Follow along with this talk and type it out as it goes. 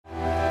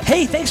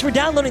Hey, thanks for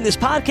downloading this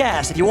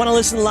podcast. If you want to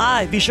listen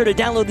live, be sure to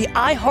download the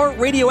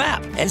iHeartRadio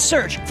app and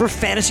search for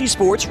Fantasy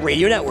Sports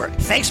Radio Network.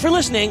 Thanks for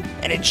listening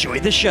and enjoy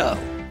the show.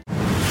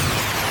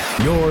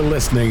 You're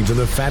listening to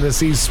the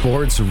Fantasy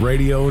Sports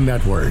Radio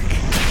Network.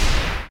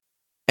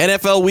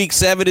 NFL Week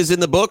 7 is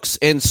in the books,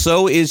 and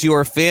so is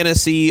your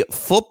fantasy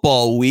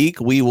football week.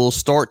 We will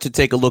start to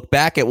take a look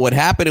back at what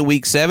happened in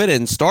Week 7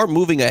 and start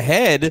moving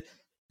ahead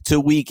to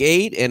Week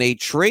 8 and a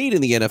trade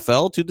in the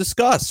NFL to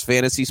discuss.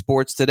 Fantasy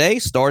Sports Today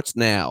starts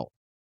now.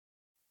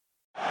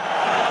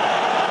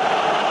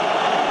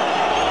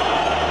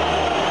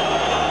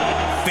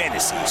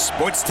 Fantasy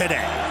Sports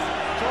Today.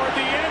 Toward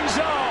the end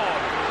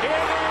zone.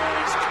 It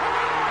is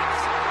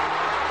caught.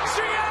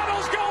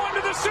 Seattle's going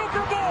to the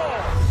Super Bowl.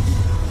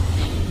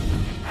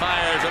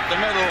 Fires up the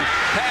middle.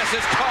 Pass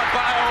is caught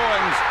by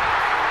Owens.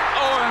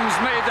 Owens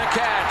made the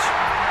catch.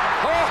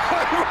 Oh,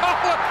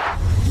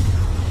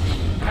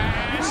 pass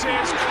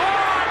is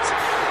caught.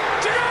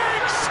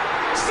 Diggs.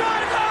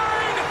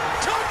 Sideline.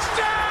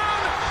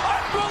 Touchdown.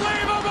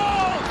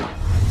 Unbelievable.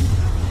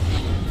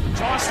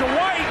 Toss to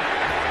White.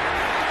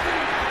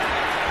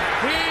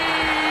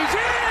 He's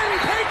in.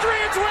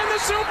 Patriots win the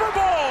Super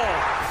Bowl.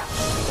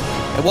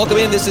 And welcome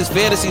in. This is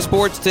Fantasy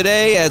Sports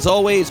Today. As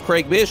always,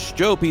 Craig Mish,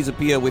 Joe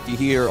Pisapia with you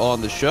here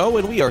on the show,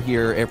 and we are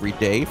here every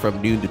day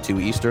from noon to 2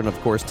 Eastern. Of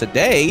course,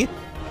 today,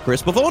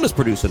 Chris Pavone is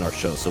producing our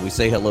show, so we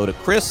say hello to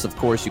Chris. Of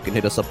course, you can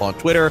hit us up on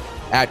Twitter,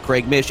 at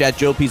Craig Mish, at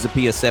Joe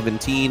Pisapia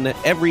 17,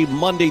 every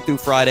Monday through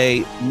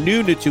Friday,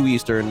 noon to 2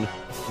 Eastern.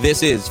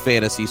 This is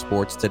Fantasy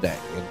Sports Today.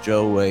 And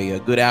Joe, a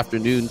good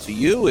afternoon to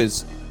you.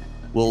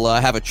 We'll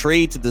have a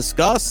trade to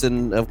discuss,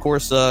 and of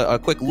course, a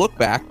quick look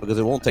back, because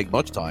it won't take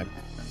much time.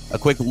 A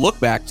quick look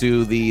back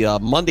to the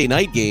Monday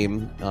night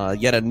game,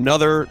 yet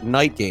another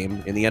night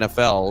game in the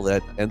NFL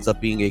that ends up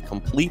being a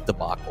complete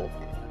debacle.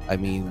 I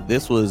mean,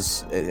 this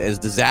was as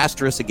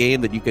disastrous a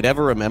game that you could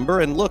ever remember.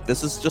 And look,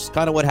 this is just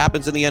kind of what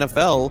happens in the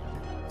NFL.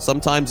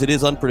 Sometimes it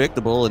is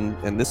unpredictable,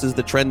 and this is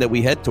the trend that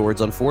we head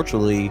towards.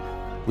 Unfortunately,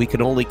 we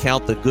can only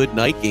count the good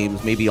night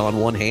games maybe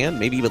on one hand,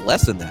 maybe even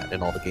less than that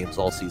in all the games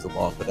all season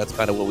long. But that's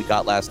kind of what we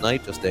got last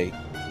night, just a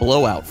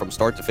blowout from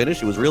start to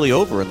finish. It was really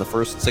over in the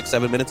first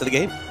 6-7 minutes of the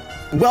game.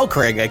 Well,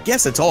 Craig, I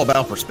guess it's all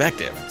about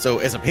perspective. So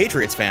as a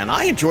Patriots fan,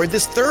 I enjoyed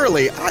this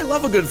thoroughly. I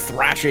love a good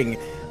thrashing.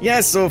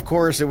 Yes, so of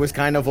course it was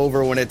kind of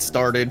over when it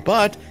started,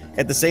 but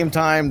at the same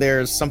time,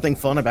 there's something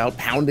fun about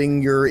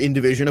pounding your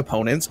in-division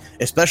opponents,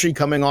 especially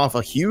coming off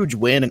a huge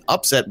win, an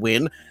upset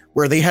win,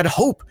 where they had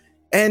hope.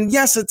 And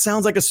yes, it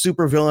sounds like a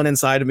supervillain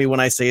inside of me when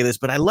I say this,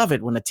 but I love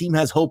it when a team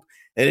has hope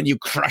and then you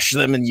crush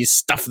them and you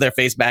stuff their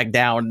face back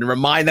down and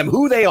remind them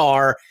who they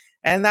are.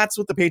 And that's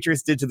what the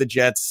Patriots did to the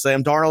Jets.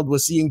 Sam Darnold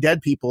was seeing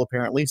dead people,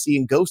 apparently,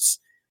 seeing ghosts.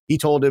 He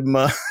told him,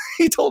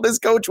 he told his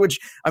coach, which,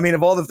 I mean,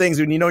 of all the things,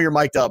 when you know you're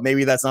mic'd up,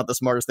 maybe that's not the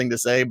smartest thing to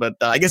say, but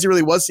I guess he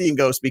really was seeing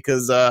ghosts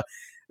because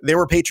there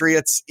were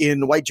Patriots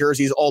in white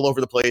jerseys all over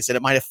the place, and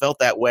it might have felt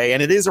that way.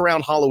 And it is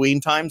around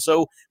Halloween time,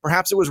 so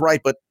perhaps it was right,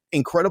 but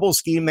incredible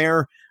scheme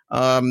there.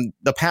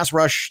 The pass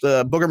rush,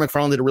 Booger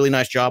McFarland did a really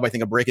nice job, I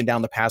think, of breaking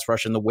down the pass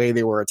rush and the way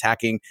they were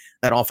attacking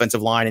that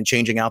offensive line and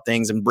changing out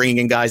things and bringing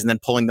in guys and then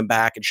pulling them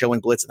back and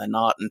showing blitz and then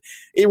not. And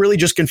it really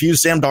just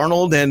confused Sam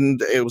Darnold,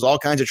 and it was all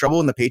kinds of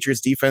trouble. And the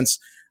Patriots defense,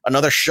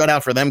 another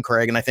shutout for them,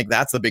 Craig. And I think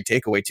that's the big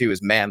takeaway too,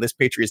 is, man, this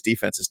Patriots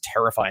defense is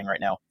terrifying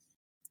right now.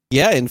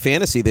 Yeah, in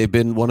fantasy, they've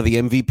been one of the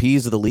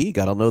MVPs of the league.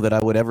 I don't know that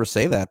I would ever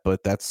say that,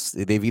 but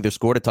they've either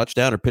scored a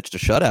touchdown or pitched a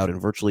shutout in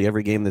virtually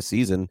every game this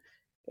season.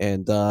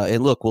 And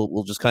look,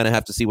 we'll just kind of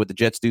have to see what the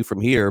Jets do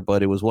from here.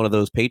 But it was one of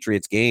those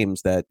Patriots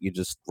games that you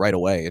just right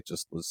away, it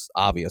just was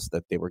obvious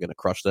that they were going to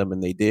crush them,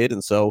 and they did.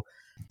 And so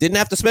didn't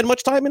have to spend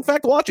much time, in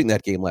fact, watching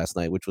that game last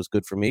night, which was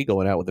good for me,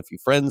 going out with a few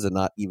friends and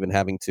not even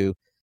having to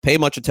pay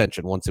much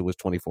attention once it was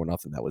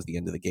 24-0. That was the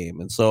end of the game.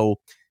 And so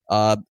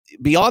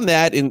beyond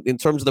that, in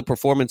terms of the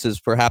performances,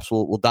 perhaps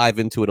we'll dive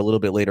into it a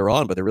little bit later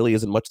on, but there really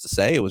isn't much to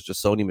say. It was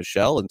just Sony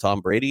Michel and Tom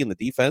Brady in the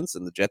defense,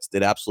 and the Jets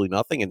did absolutely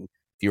nothing. And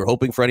if you were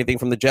hoping for anything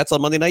from the Jets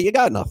on Monday night, you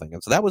got nothing.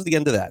 And so that was the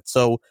end of that.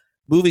 So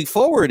moving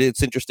forward,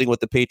 it's interesting what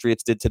the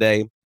Patriots did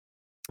today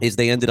is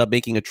they ended up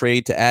making a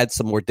trade to add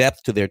some more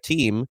depth to their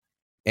team.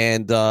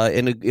 And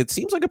it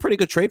seems like a pretty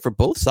good trade for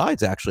both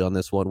sides, actually, on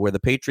this one, where the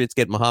Patriots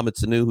get Mohamed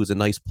Sanu, who's a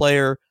nice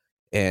player,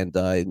 and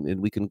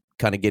we can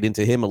kind of get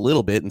into him a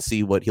little bit and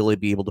see what he'll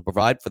be able to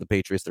provide for the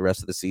Patriots the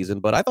rest of the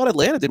season. But I thought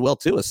Atlanta did well,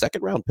 too. A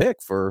second-round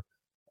pick for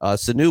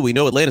Sanu. We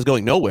know Atlanta's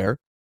going nowhere.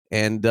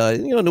 And,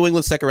 New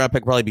England's second-round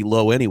pick will probably be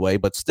low anyway.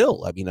 But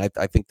still, I mean,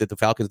 I think that the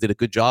Falcons did a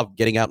good job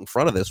getting out in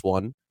front of this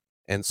one.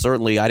 And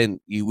certainly,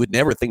 you would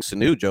never think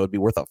Sanu, Joe, would be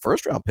worth a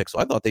first-round pick. So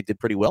I thought they did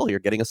pretty well here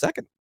getting a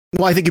second.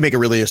 Well, I think you make a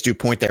really astute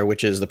point there,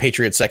 which is the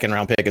Patriots'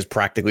 second-round pick is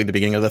practically the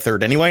beginning of the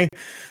third anyway.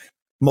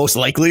 Most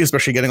likely,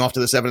 especially getting off to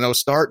the 7-0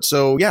 start.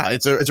 So, yeah,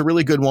 it's a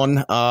really good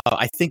one.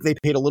 I think they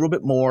paid a little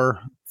bit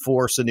more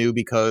for Sanu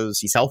because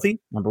he's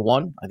healthy, number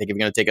one. I think if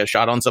you're going to take a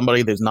shot on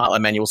somebody, there's not.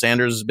 Emmanuel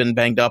Sanders has been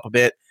banged up a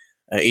bit.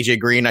 AJ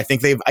Green, I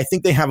think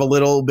they have a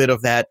little bit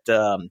of that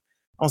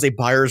I won't say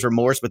buyer's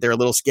remorse, but they're a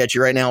little sketchy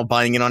right now,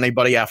 buying in on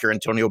anybody after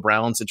Antonio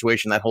Brown's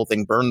situation. That whole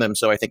thing burned them.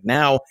 So I think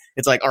now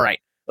it's like, all right,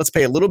 let's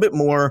pay a little bit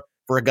more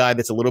for a guy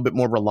that's a little bit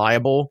more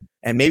reliable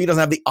and maybe doesn't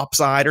have the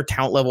upside or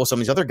talent level of some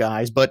of these other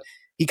guys, but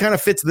he kind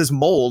of fits this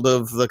mold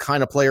of the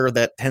kind of player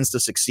that tends to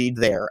succeed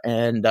there.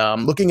 And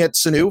looking at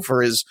Sanu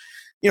for his,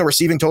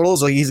 receiving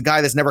totals, he's a guy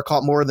that's never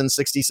caught more than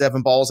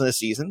 67 balls in a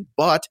season,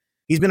 but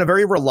he's been a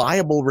very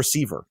reliable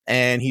receiver.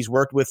 And he's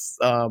worked with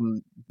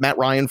Matt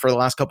Ryan for the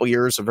last couple of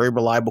years, a very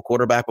reliable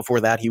quarterback.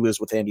 Before that, he was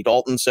with Andy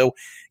Dalton. So,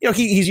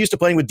 he's used to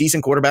playing with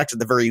decent quarterbacks at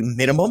the very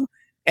minimum.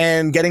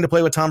 And getting to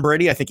play with Tom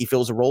Brady, I think he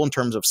fills a role in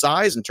terms of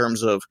size, in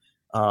terms of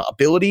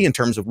ability, in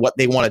terms of what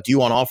they want to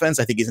do on offense.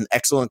 I think he's an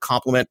excellent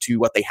complement to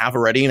what they have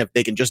already. And if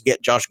they can just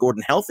get Josh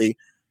Gordon healthy,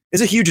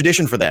 it's a huge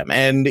addition for them.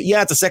 And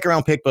yeah, it's a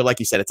second-round pick, but like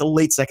you said, it's a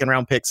late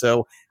second-round pick.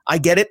 So I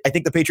get it. I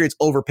think the Patriots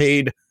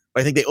overpaid,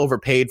 but I think they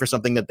overpaid for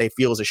something that they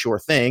feel is a sure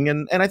thing.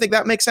 And I think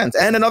that makes sense.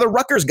 And another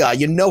Rutgers guy.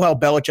 You know how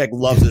Belichick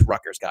loves his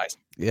Rutgers guys.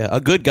 Yeah,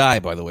 a good guy,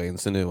 by the way, in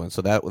Sanu. And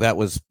so that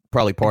was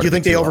probably part of it. Do you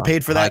think they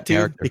overpaid for that too?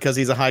 Character. Because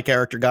he's a high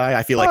character guy?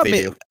 I feel like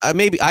they do.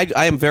 Maybe.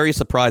 I am very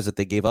surprised that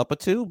they gave up a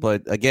 2.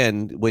 But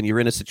again, when you're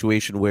in a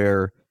situation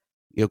where,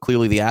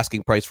 clearly the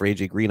asking price for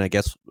AJ Green, I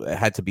guess,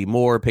 had to be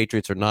more.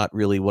 Patriots are not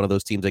really one of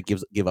those teams that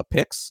give up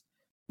picks.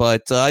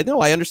 But no,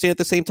 I understand at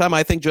the same time.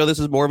 I think, Joe, this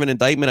is more of an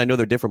indictment. I know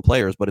they're different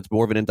players, but it's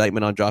more of an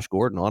indictment on Josh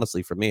Gordon.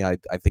 Honestly, for me, I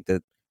think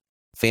that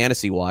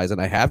fantasy-wise,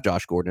 and I have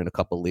Josh Gordon in a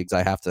couple of leagues,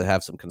 I have to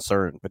have some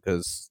concern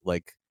because,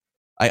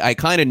 I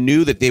kind of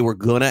knew that they were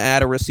going to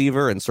add a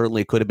receiver, and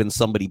certainly it could have been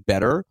somebody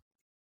better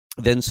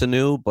than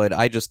Sanu, but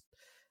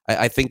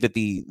I think that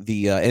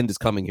the end is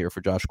coming here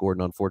for Josh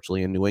Gordon,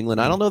 unfortunately, in New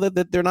England. I don't know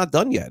that they're not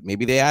done yet.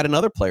 Maybe they add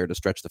another player to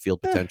stretch the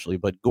field potentially,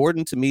 but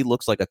Gordon to me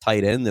looks like a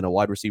tight end in a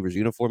wide receiver's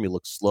uniform. He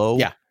looks slow.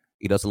 Yeah.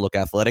 He doesn't look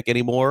athletic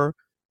anymore.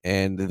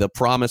 And the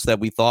promise that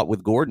we thought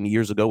with Gordon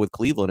years ago with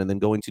Cleveland and then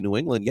going to New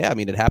England,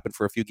 it happened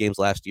for a few games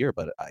last year,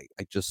 but I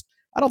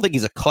don't think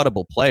he's a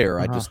cuttable player.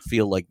 I just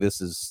feel like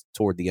this is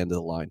toward the end of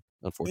the line,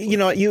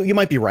 unfortunately. You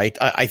might be right.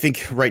 I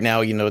think right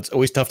now, it's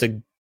always tough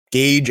to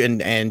gauge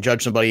and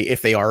judge somebody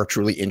if they are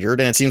truly injured.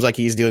 And it seems like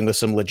he's dealing with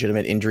some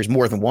legitimate injuries,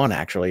 more than one,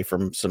 actually,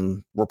 from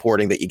some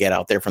reporting that you get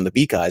out there from the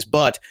beat guys.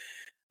 But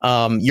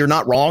you're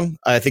not wrong.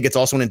 I think it's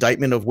also an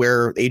indictment of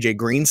where AJ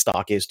Green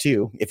stock is,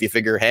 too. If you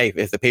figure, hey,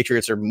 if the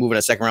Patriots are moving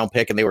a second round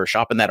pick and they were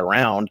shopping that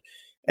around,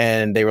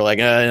 and they were like,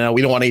 no,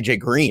 we don't want AJ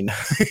Green,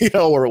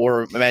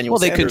 or Emmanuel Sanders.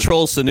 They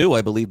control Sanu,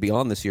 I believe,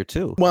 beyond this year,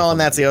 too. Well, and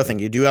that's the other thing.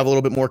 You do have a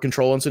little bit more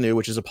control on Sanu,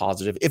 which is a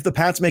positive. If the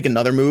Pats make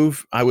another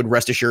move, I would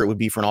rest assured it would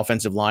be for an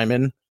offensive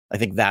lineman. I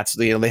think that's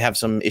they have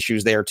some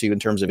issues there, too, in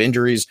terms of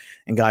injuries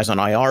and guys on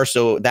IR.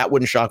 So that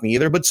wouldn't shock me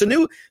either. But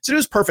Sanu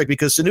is perfect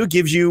because Sanu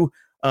gives you,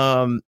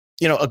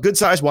 a good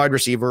sized wide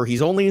receiver. He's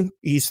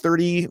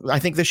 30, I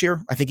think, this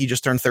year. I think he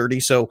just turned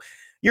 30. So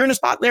you're in a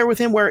spot there with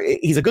him where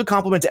he's a good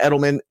complement to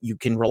Edelman. You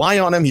can rely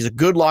on him. He's a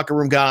good locker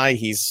room guy.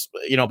 He's,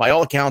 by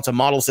all accounts, a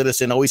model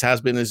citizen, always has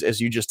been, as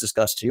you just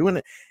discussed too.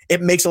 And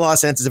it makes a lot of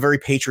sense. It's a very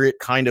Patriot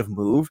kind of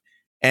move.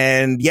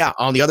 And yeah,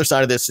 on the other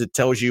side of this, it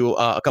tells you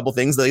a couple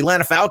things. The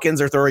Atlanta Falcons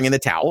are throwing in the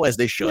towel, as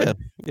they should.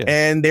 Yeah.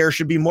 And there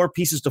should be more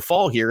pieces to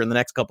fall here in the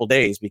next couple of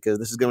days because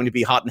this is going to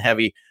be hot and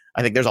heavy.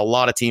 I think there's a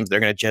lot of teams that are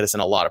going to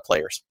jettison a lot of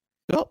players.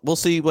 Well, we'll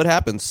see what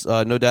happens.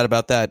 No doubt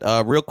about that.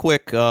 Real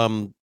quick,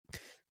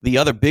 the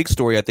other big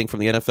story, I think,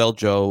 from the NFL,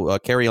 Joe,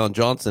 Kerryon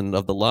Johnson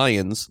of the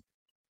Lions,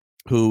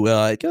 who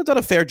done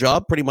a fair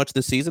job pretty much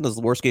this season, as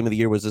the worst game of the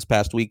year was this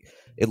past week.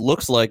 It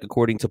looks like,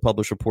 according to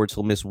published reports,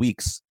 he'll miss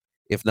weeks,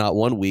 if not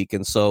 1 week.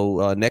 And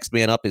so next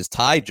man up is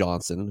Ty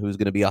Johnson, who's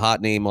going to be a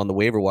hot name on the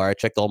waiver wire. I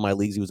checked all my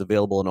leagues. He was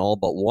available in all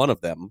but one of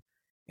them.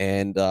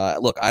 And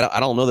look, I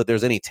don't know that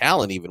there's any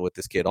talent even with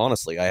this kid,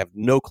 honestly. I have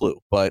no clue.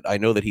 But I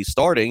know that he's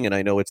starting, and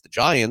I know it's the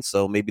Giants,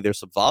 so maybe there's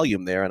some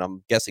volume there, and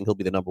I'm guessing he'll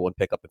be the number one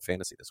pickup in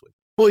fantasy this week.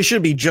 Well, he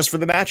should be just for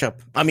the matchup.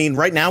 I mean,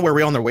 right now, where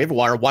we're on their waiver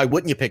wire, why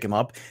wouldn't you pick him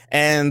up?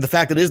 And the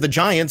fact that it is the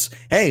Giants,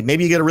 hey,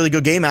 maybe you get a really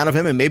good game out of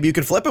him, and maybe you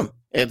could flip him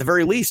at the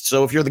very least.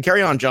 So if you're the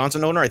Kerryon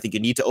Johnson owner, I think you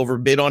need to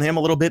overbid on him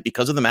a little bit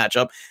because of the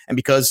matchup, and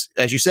because,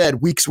 as you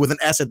said, weeks with an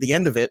S at the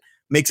end of it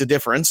makes a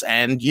difference,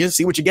 and you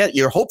see what you get.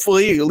 You're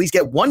hopefully you at least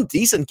get one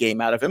decent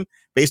game out of him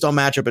based on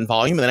matchup and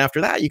volume, and then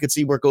after that, you could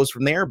see where it goes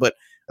from there. But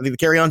I think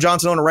the Kerryon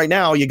Johnson owner right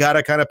now, you got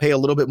to kind of pay a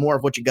little bit more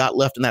of what you got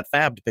left in that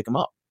fab to pick him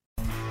up.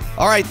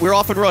 All right, we're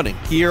off and running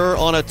here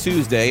on a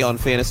Tuesday on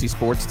Fantasy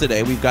Sports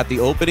Today. We've got the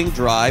opening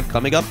drive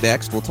coming up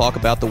next. We'll talk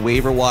about the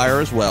waiver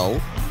wire as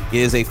well. It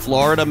is a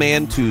Florida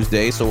Man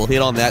Tuesday, so we'll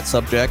hit on that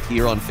subject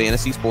here on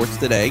Fantasy Sports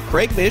Today.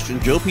 Craig Mish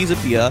and Joe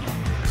Pisapia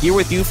here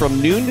with you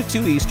from noon to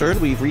 2 Eastern.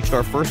 We've reached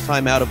our first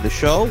time out of the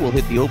show. We'll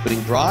hit the opening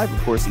drive.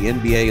 Of course, the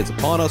NBA is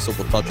upon us, so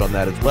we'll touch on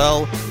that as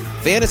well.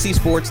 Fantasy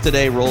Sports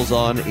Today rolls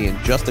on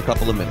in just a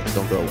couple of minutes.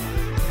 Don't go away.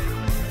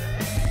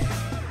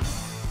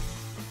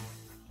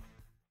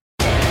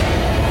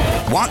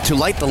 Want to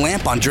light the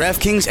lamp on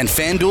DraftKings and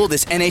FanDuel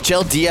this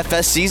NHL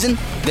DFS season?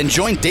 Then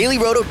join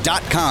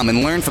DailyRoto.com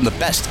and learn from the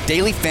best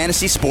daily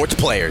fantasy sports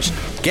players.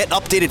 Get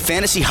updated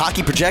fantasy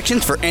hockey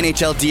projections for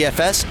NHL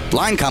DFS,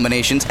 line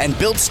combinations, and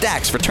build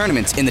stacks for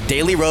tournaments in the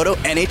Daily Roto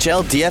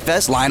NHL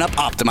DFS Lineup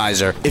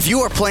Optimizer. If you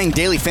are playing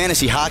daily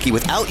fantasy hockey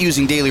without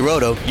using Daily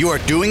Roto, you are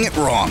doing it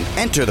wrong.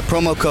 Enter the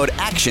promo code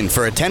ACTION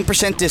for a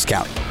 10%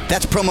 discount.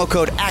 That's promo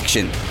code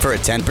ACTION for a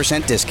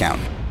 10%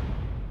 discount.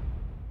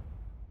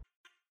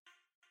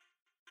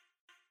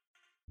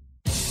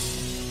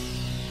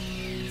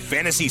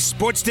 Fantasy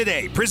Sports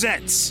Today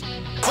presents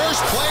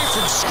First play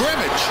from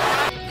scrimmage.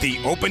 The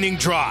Opening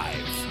Drive.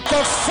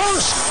 The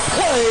first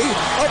play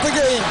of the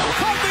game.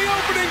 From the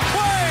opening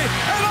play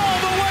and all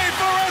the way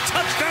for a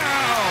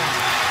touchdown.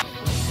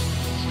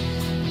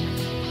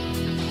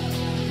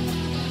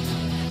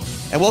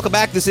 And welcome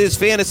back. This is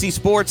Fantasy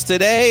Sports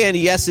Today, and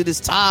yes, it is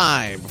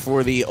time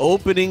for the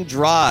opening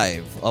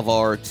drive of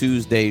our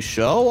Tuesday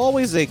show.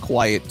 Always a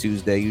quiet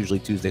Tuesday. Usually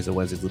Tuesdays and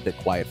Wednesdays a little bit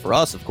quiet for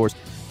us. Of course,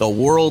 the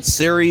World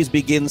Series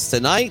begins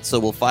tonight, so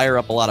we'll fire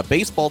up a lot of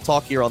baseball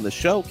talk here on the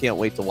show. Can't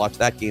wait to watch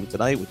that game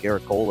tonight with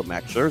Garrett Cole and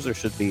Max Scherzer.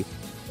 Should be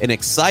an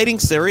exciting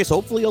series,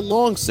 hopefully a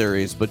long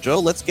series. But,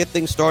 Joe, let's get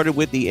things started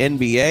with the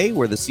NBA,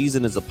 where the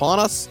season is upon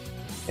us.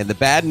 And the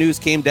bad news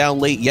came down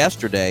late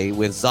yesterday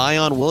with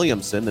Zion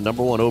Williamson, the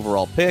number 1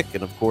 overall pick,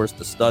 and, of course,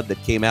 the stud that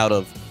came out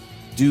of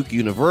Duke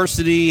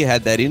University,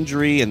 had that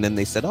injury, and then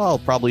they said, oh, I'll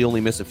probably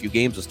only miss a few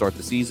games to start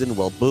the season.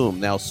 Well,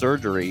 boom, now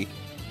surgery.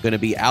 Going to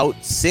be out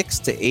 6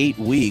 to 8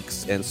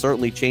 weeks, and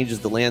certainly changes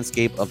the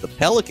landscape of the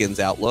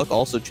Pelicans' outlook,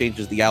 also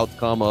changes the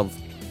outcome of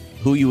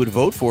who you would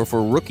vote for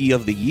Rookie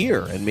of the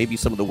Year, and maybe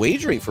some of the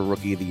wagering for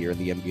Rookie of the Year in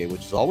the NBA,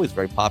 which is always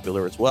very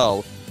popular as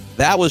well.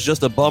 That was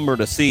just a bummer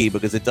to see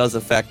because it does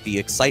affect the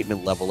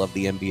excitement level of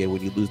the NBA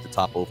when you lose the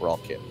top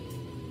overall kid.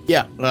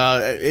 Yeah,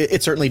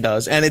 it certainly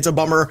does. And it's a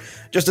bummer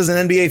just as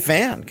an NBA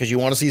fan because you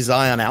want to see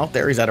Zion out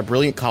there. He's had a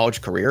brilliant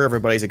college career.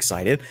 Everybody's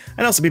excited.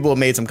 I know some people have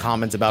made some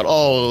comments about,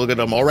 oh, look at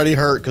him already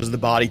hurt because of the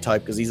body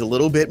type because he's a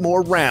little bit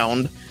more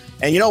round.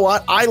 And you know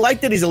what? I like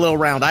that he's a little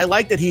round. I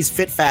like that he's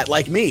fit fat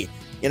like me,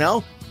 you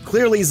know?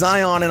 Clearly,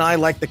 Zion and I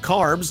like the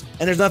carbs,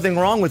 and there's nothing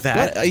wrong with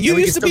that. What? You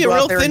used to be a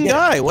real thin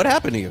guy. What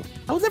happened to you?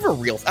 I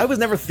was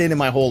never thin in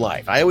my whole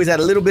life. I always had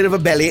a little bit of a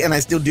belly, and I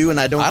still do, and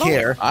I don't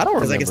care. I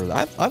don't remember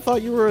that. I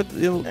thought you were.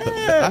 No,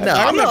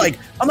 I'm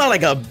not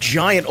like a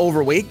giant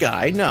overweight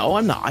guy. No,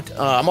 I'm not.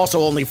 I'm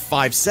also only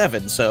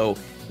 5'7", so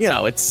you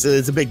know it's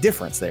a big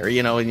difference there.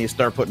 You know, and you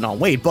start putting on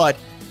weight, but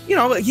you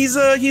know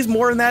he's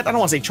more than that. I don't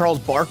want to say Charles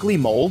Barkley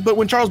mold, but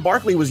when Charles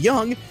Barkley was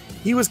young,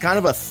 he was kind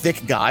of a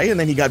thick guy, and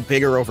then he got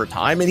bigger over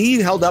time, and he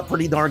held up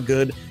pretty darn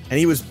good, and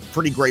he was a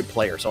pretty great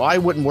player. So I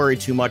wouldn't worry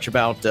too much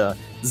about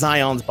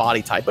Zion's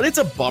body type, but it's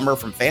a bummer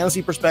from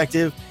fantasy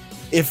perspective.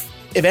 If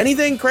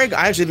anything, Craig,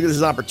 I actually think this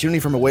is an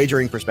opportunity from a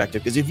wagering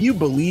perspective, because if you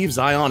believe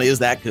Zion is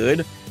that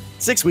good,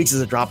 6 weeks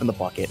is a drop in the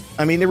bucket.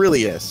 I mean, it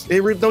really is.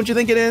 Don't you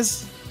think it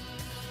is?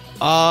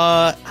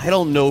 I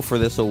don't know for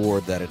this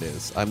award that it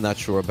is. I'm not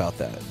sure about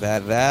that.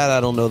 That I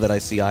don't know that I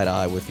see eye to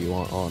eye with you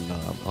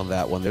on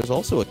that one. There's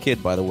also a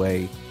kid, by the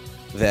way,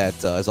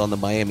 that is on the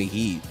Miami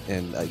Heat,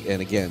 and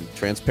again,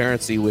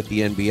 transparency with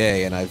the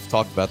NBA. And I've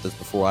talked about this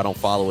before. I don't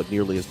follow it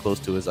nearly as close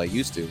to as I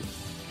used to,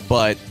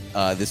 but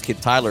this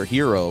kid Tyler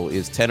Hero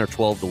is 10 or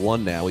 12 to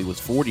 1 now. He was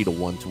 40 to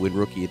 1 to win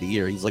Rookie of the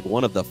Year. He's like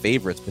one of the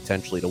favorites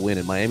potentially to win.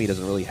 And Miami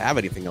doesn't really have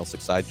anything else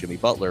except Jimmy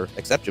Butler.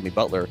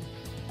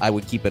 I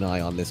would keep an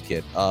eye on this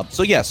kid.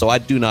 So I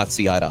do not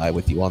see eye to eye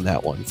with you on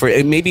that one.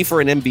 Maybe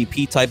for an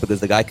MVP type, because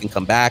the guy can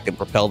come back and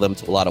propel them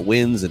to a lot of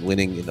wins and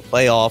winning in the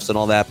playoffs and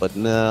all that. But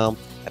no,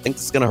 I think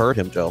this is going to hurt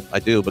him, Joe. I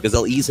do, because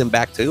they'll ease him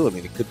back too. I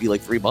mean, it could be like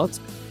 3 months.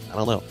 I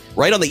don't know.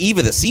 Right on the eve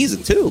of the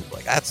season too.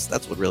 Like that's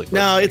what really.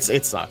 No, it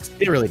sucks.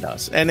 It really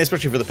does, and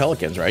especially for the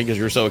Pelicans, right? Because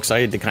you're so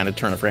excited to kind of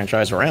turn a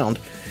franchise around.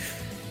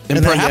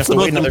 And perhaps the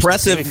most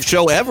impressive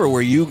show ever,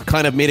 where you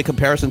kind of made a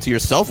comparison to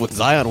yourself with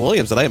Zion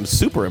Williamson. I am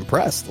super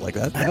impressed. Like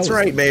that. That's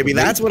right, baby.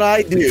 That's what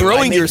I do.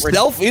 Throwing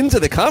yourself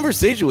into the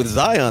conversation with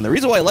Zion. The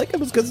reason why I like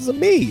him is because it's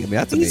me. I mean,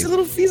 that's amazing.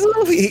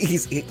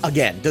 He's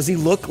again. Does he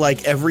look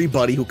like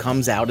everybody who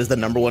comes out as the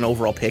number 1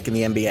 overall pick in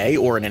the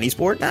NBA or in any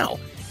sport? No,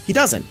 he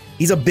doesn't.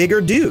 He's a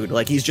bigger dude.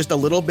 Like he's just a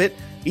little bit.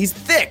 He's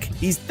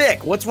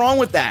thick. What's wrong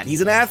with that?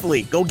 He's an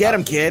athlete. Go get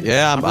him, kid.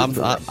 Yeah,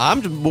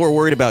 I'm more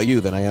worried about you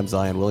than I am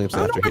Zion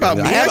Williamson.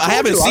 I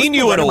haven't seen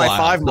you in a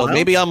while, so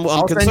maybe I'm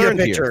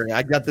concerned here.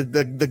 I got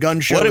the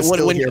gun show.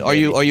 Are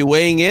you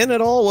weighing in at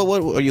all?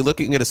 What are you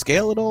looking at a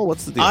scale at all?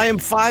 What's the deal? I am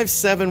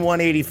 5'7",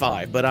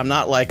 185, but I'm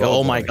not like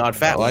oh my god,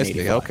 fat. I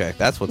see. Okay,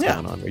 that's what's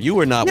going on. You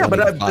were not. Yeah,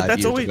 but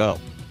that's years ago.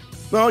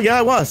 Well, yeah,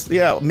 I was.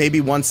 Yeah,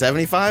 maybe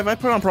 175. I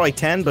put on probably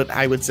 10, but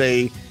I would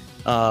say.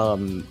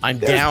 I'm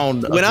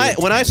down. When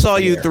I saw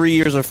you 3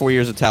 years or 4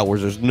 years at Tout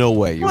Wars, there's no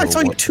way you were. I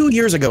saw you 2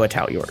 years ago at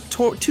Tout Wars.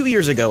 2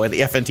 years ago at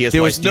the FNTS.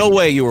 There was no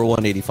way you were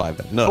 185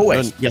 then. No. Oh,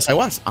 wait. Yes, I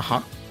was.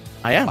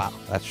 I am. Wow,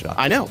 that's shocking.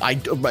 I know.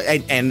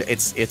 And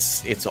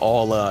it's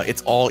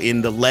all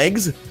in the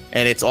legs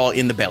and it's all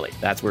in the belly.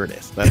 That's where it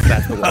is.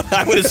 That's the one.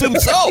 I would assume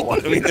so. I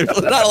mean, there's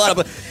not a lot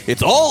of.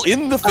 It's all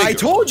in the figure. I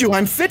told you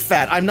I'm fit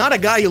fat. I'm not a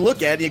guy you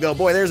look at and you go,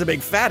 boy, there's a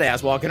big fat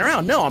ass walking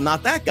around. No, I'm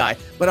not that guy.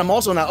 But I'm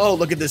also not. Oh,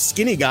 look at this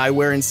skinny guy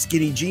wearing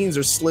skinny jeans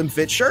or slim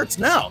fit shirts.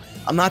 No,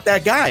 I'm not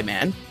that guy,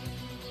 man.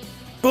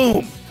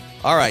 Boom.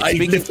 All right. I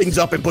lift things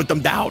up and put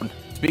them down.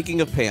 Speaking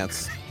of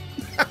pants.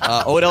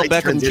 Odell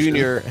Beckham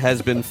Jr.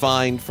 has been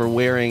fined for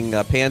wearing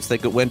pants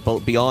that went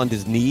beyond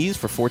his knees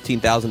for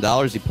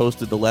 $14,000. He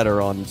posted the letter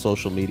on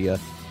social media.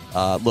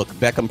 Look,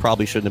 Beckham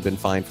probably shouldn't have been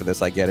fined for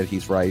this. I get it.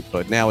 He's right.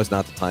 But now is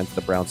not the time for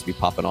the Browns to be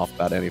popping off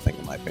about anything,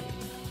 in my opinion.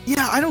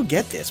 Yeah, I don't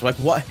get this. Like,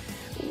 what?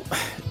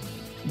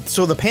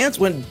 So the pants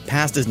went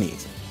past his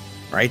knees,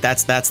 right?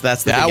 That's the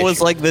that was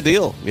issue. Like the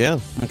deal. Yeah.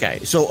 Okay.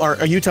 So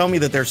are you telling me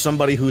that there's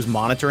somebody who's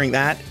monitoring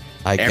that?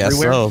 I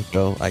everywhere? Guess so,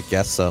 Joe. I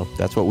guess so.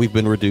 That's what we've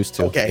been reduced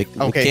to. Okay.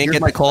 We can't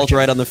get the calls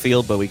right on the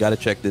field, but we got to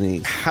check the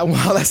knees.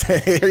 Well,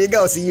 there you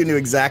go. See, you knew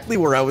exactly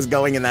where I was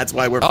going, and that's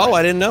why we're. Oh,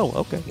 I didn't know.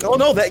 Okay. Oh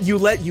no, that you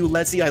let.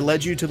 See, I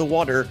led you to the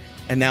water,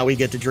 and now we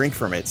get to drink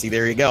from it. See,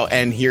 there you go.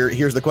 And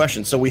here's the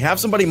question. So we have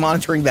somebody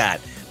monitoring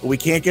that, but we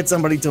can't get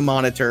somebody to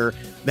monitor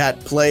that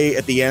play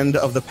at the end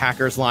of the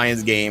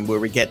Packers-Lions game where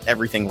we get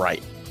everything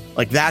right.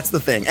 Like, that's the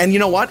thing. And you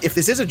know what? If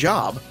this is a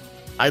job,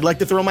 I'd like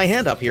to throw my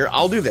hand up here.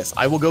 I'll do this.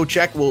 I will go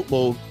check.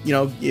 We'll you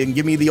can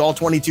give me the all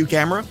 22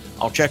 camera.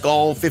 I'll check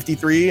all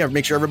 53 or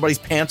make sure everybody's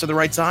pants are the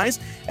right size.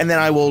 And then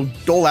I will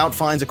dole out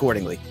fines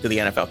accordingly to the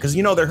NFL. Because,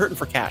 they're hurting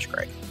for cash,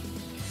 Greg.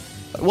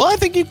 Well, I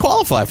think you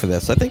qualify for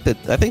this. I think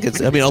it's,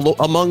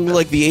 among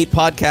like the 8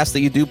 podcasts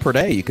that you do per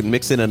day, you can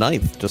mix in a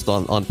 9th just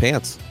on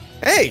pants.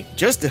 Hey,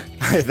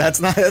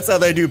 that's how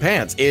they do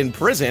pants. In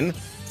prison,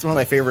 it's one of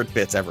my favorite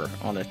bits ever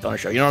on a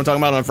show. You know what I'm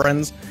talking about on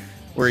Friends?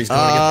 Where he's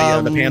going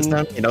to get the pants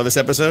done? You know this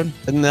episode?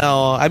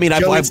 No. I mean,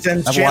 I've watched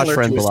Friends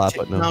a lot,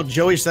 but no. Now,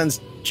 Joey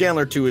sends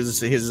Chandler to his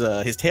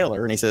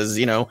tailor, and he says,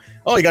 you got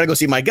to go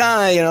see my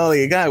guy,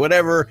 the guy,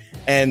 whatever.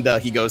 And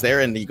he goes there,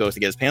 and he goes to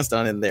get his pants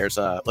done, and there's,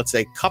 let's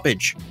say,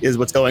 cuppage is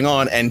what's going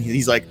on. And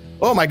he's like,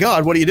 oh, my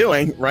God, what are you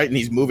doing? Right? And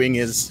he's moving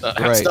his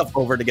stuff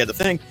over to get the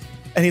thing.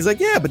 And he's like,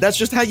 yeah, but that's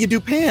just how you do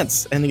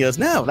pants. And he goes,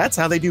 no, that's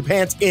how they do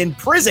pants in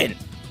prison.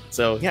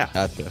 So, yeah.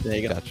 Gotcha. There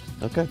you go. Gotcha.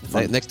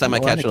 Okay. Next time I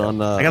catch it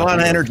on... I got a lot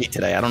of energy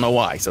today. I don't know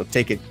why. So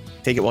take it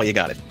while you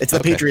got it. It's the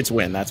Patriots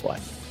win. That's why.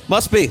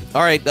 Must be.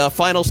 All right.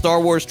 Final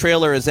Star Wars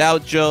trailer is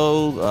out,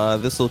 Joe.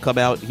 This will come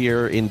out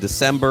here in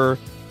December.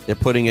 They're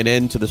putting an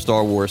end to the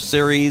Star Wars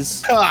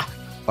series.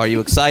 Are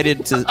you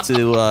excited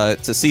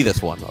to see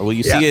this one? Or will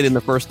you see it in the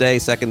first day,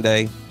 second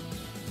day?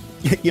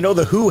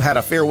 The Who had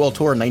a farewell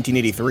tour in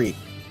 1983.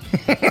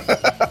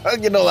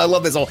 I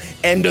love this whole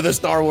end of the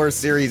Star Wars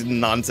series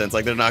nonsense.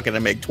 Like, they're not going to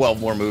make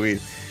 12 more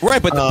movies.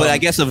 Right, but I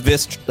guess of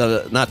this,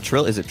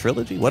 is it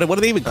trilogy? What do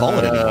they even call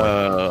it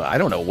anymore? I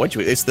don't know.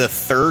 It's the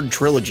third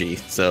trilogy,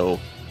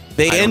 so...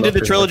 They ended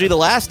the trilogy the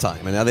last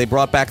time, and now they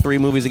brought back 3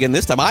 movies again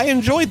this time. I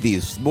enjoyed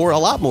these a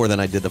lot more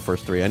than I did the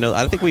first 3.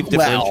 I think we've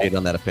differentiated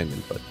on that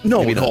opinion, but no.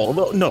 Okay.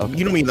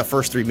 You don't mean the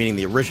first 3 meaning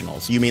the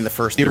originals. You mean the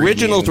first. The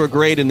originals were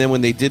great, and then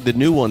when they did the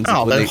new ones,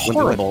 they're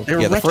horrible.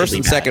 The first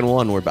and second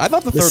one were. I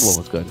thought the third one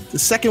was good. The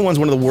second one's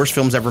one of the worst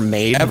films ever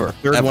made. The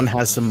third one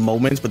has some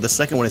moments, but the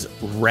second one is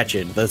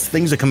wretched. The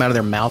things that come out of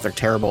their mouth are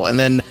terrible, and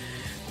then.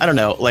 I don't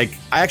know. Like,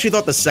 I actually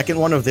thought the second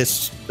one of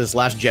this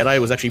Last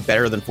Jedi was actually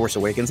better than Force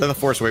Awakens. And the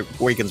Force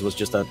Awakens was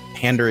just a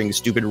pandering,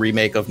 stupid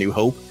remake of New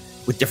Hope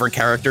with different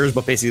characters,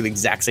 but basically the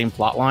exact same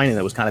plot line, and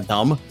it was kind of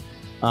dumb.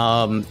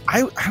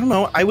 I don't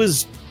know. I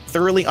was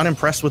thoroughly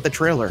unimpressed with the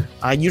trailer.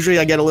 I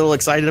get a little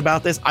excited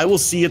about this. I will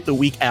see it the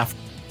week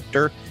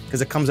after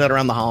because it comes out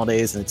around the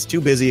holidays, and it's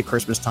too busy at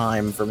Christmas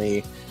time for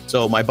me.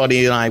 So my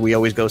buddy and I, we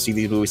always go see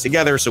these movies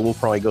together. So we'll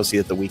probably go see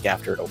it the week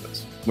after it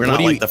opens. We're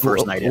not like the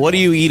first night. What do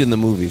you eat in the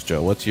movies,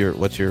 Joe? What's your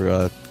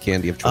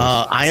candy of choice?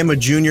 I am a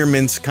Junior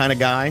Mints kind of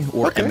guy,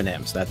 or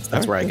M&M's.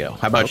 That's where I go.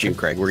 How about you,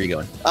 Craig? Where are you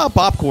going?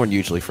 Popcorn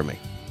usually for me.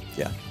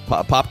 Yeah,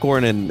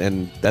 popcorn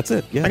and that's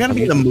it. Yeah, I gotta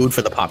be in the mood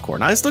for the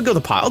popcorn. I still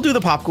go I'll do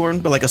the popcorn,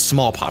 but like a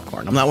small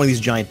popcorn. I'm not one of these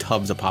giant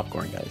tubs of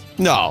popcorn guys.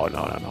 No.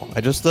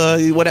 I just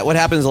what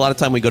happens a lot of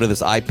time we go to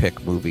this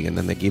iPick movie and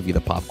then they give you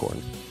the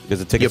popcorn because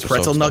the tickets. You a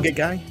pretzel nugget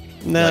guy?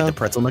 No. You like the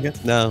pretzel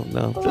nuggets? No.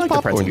 I like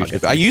the pretzel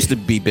nuggets. I used to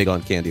be big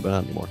on candy, but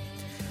not anymore.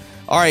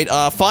 All right,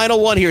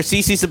 final one here.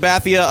 CC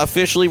Sabathia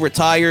officially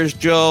retires,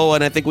 Joe,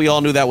 and I think we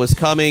all knew that was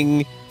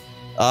coming.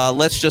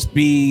 Let's just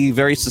be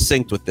very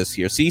succinct with this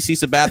here. CC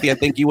Sabathia, I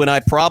think you and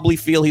I probably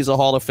feel he's a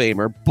Hall of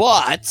Famer,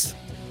 but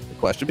the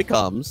question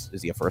becomes,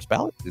 is he a first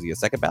ballot? Is he a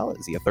second ballot?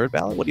 Is he a third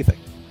ballot? What do you think?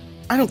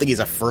 I don't think he's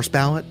a first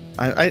ballot.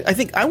 I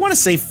think I want to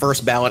say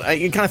first ballot.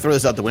 You kind of throw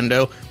this out the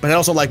window, but I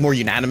also like more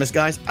unanimous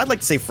guys. I'd like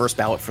to say first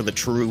ballot for the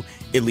true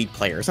elite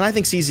players. And I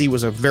think CZ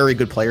was a very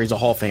good player. He's a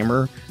Hall of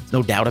Famer. There's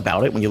no doubt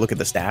about it when you look at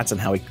the stats and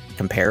how he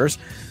compares.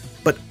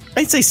 But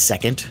I'd say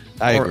second.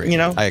 I agree.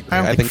 I agree.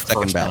 I think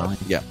second ballot.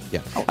 Yeah.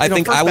 I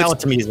think first ballot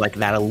to me is like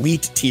that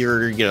elite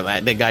tier.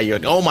 That guy.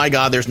 Oh my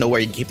God, there's no way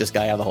you can keep this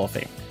guy out of the Hall of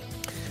Fame.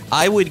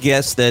 I would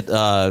guess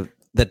that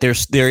that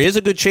there is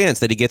a good chance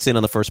that he gets in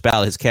on the first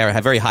ballot. His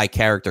a very high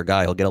character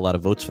guy. He'll get a lot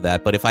of votes for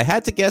that. But if I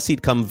had to guess,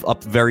 he'd come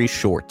up very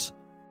short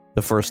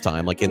the first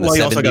time, like in the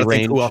 70 also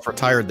range. Think who else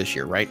retired this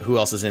year, right? Who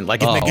else is in?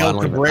 Like if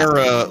Miguel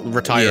Cabrera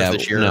retires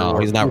this year. No,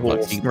 he's not.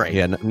 Right.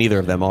 Yeah, neither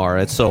of them are.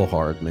 It's so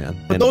hard, man.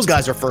 But those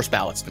guys are first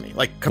ballots to me.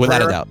 Like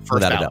Cabrera,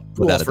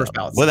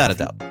 without a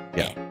doubt.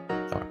 Yeah.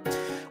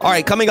 All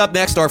right, coming up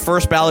next, our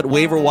first ballot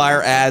waiver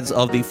wire ads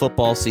of the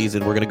football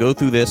season. We're going to go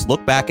through this,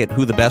 look back at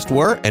who the best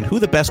were and who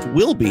the best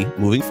will be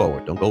moving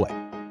forward. Don't go away.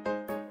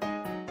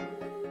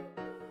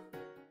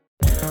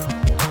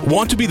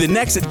 Want to be the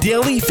next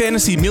daily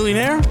fantasy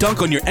millionaire?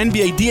 Dunk on your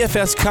NBA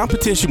DFS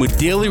competition with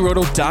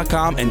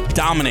DailyRoto.com and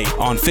dominate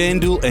on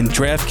FanDuel and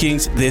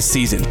DraftKings this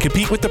season.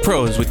 Compete with the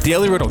pros with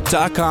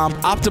DailyRoto.com,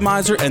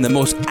 Optimizer, and the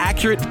most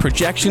accurate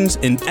projections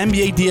in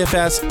NBA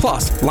DFS,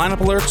 plus lineup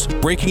alerts,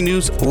 breaking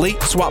news,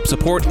 late swap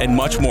support, and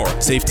much more.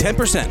 Save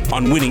 10%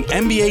 on winning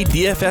NBA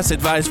DFS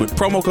advice with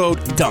promo code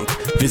DUNK.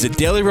 Visit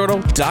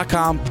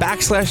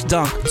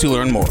DailyRoto.com/dunk to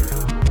learn more.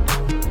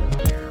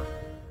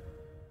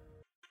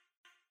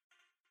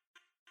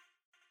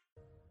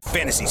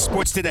 Fantasy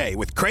Sports Today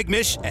with Craig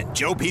Mish and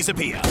Joe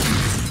Pisapia.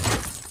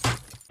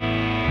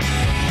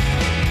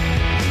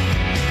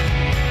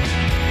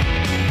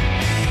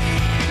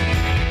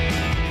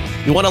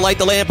 You want to light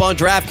the lamp on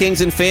DraftKings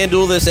and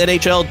FanDuel this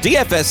NHL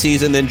DFS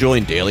season? Then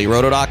join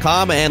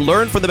DailyRoto.com and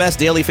learn from the best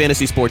daily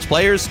fantasy sports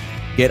players.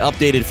 Get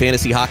updated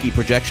fantasy hockey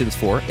projections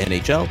for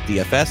NHL,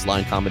 DFS,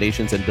 line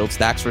combinations, and build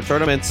stacks for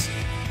tournaments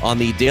on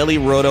the Daily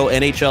Roto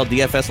NHL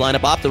DFS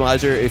lineup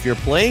optimizer. If you're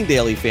playing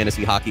daily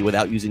fantasy hockey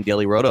without using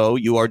Daily Roto,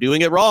 you are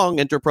doing it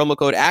wrong. Enter promo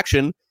code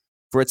ACTION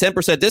for a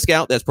 10%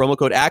 discount. That's promo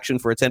code ACTION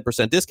for a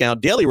 10%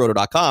 discount.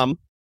 DailyRoto.com.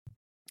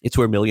 It's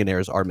where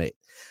millionaires are made.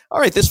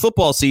 All right, this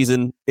football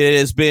season, it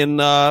has been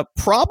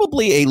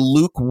probably a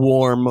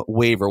lukewarm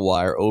waiver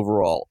wire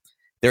overall.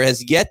 There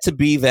has yet to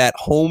be that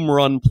home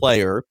run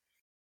player,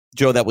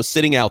 Joe, that was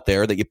sitting out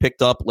there that you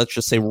picked up, let's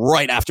just say,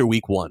 right after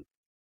week one,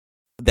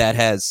 that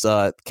has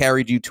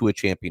carried you to a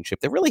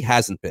championship. There really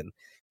hasn't been.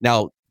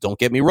 Now, don't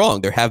get me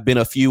wrong. There have been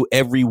a few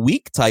every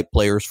week type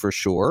players for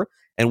sure.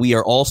 And we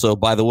are also,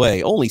 by the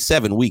way, only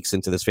 7 weeks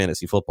into this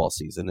fantasy football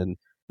season. And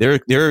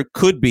there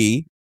could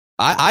be,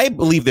 I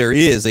believe there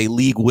is a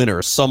league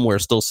winner somewhere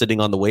still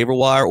sitting on the waiver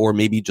wire, or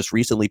maybe just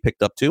recently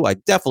picked up too. I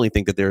definitely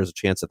think that there is a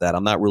chance of that.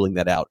 I'm not ruling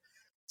that out.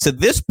 To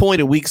this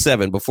point in week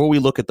 7, before we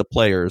look at the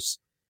players,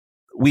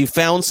 we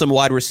found some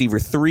wide receiver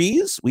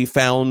 3s. We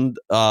found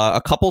a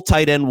couple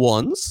tight end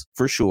 1s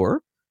for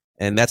sure.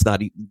 And that's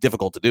not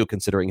difficult to do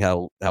considering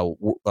how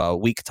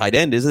weak tight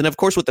end is. And of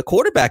course, with the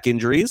quarterback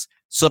injuries,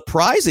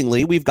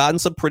 surprisingly, we've gotten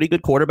some pretty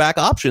good quarterback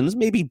options,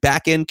 maybe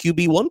back end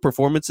QB1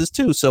 performances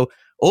too. So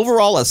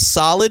overall, a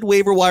solid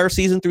waiver wire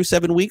season through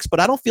 7 weeks.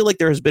 But I don't feel like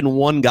there has been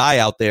one guy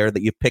out there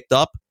that you've picked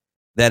up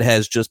that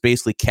has just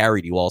basically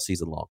carried you all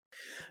season long.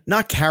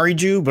 Not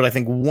carried you, but I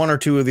think one or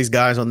two of these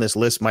guys on this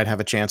list might have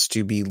a chance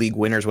to be league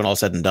winners when all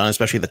said and done,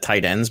 especially the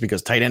tight ends,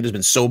 because tight end has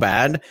been so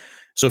bad.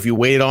 So if you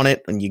waited on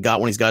it and you got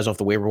one of these guys off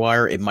the waiver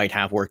wire, it might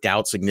have worked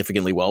out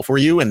significantly well for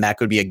you, and that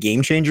could be a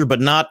game changer,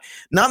 but not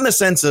in the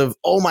sense of,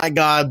 oh my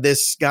God,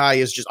 this guy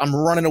is just, I'm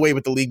running away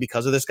with the league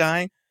because of this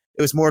guy.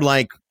 It was more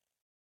like,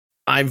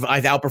 I've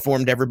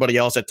outperformed everybody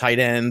else at tight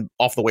end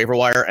off the waiver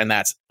wire, and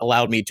that's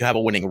allowed me to have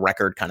a winning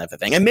record kind of a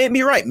thing. And maybe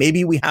you're right.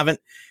 Maybe we haven't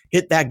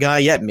hit that guy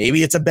yet.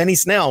 Maybe it's a Benny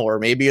Snell, or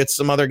maybe it's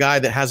some other guy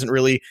that hasn't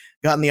really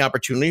gotten the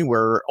opportunity.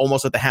 We're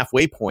almost at the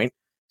halfway point.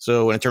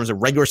 So in terms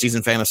of regular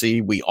season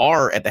fantasy, we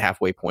are at the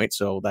halfway point.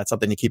 So that's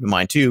something to keep in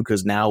mind too,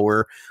 because now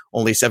we're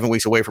only 7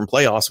 weeks away from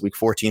playoffs, week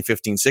 14,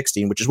 15,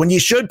 16, which is when you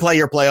should play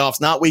your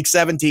playoffs, not week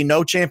 17.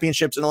 No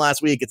championships in the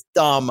last week. It's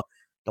dumb.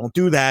 Don't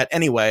do that.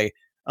 Anyway,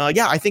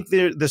 I think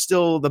there's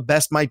still the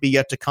best might be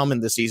yet to come in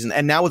this season.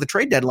 And now with the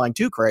trade deadline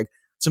too, Craig,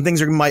 some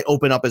things might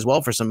open up as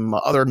well for some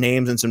other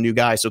names and some new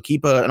guys. So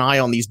keep an eye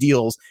on these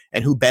deals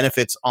and who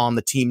benefits on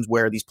the teams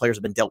where these players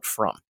have been dealt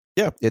from.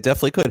 Yeah, it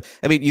definitely could.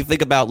 I mean, you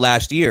think about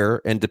last year,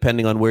 and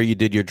depending on where you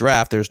did your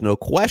draft, there's no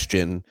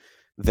question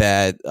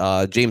that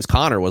James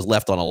Conner was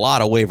left on a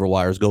lot of waiver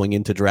wires going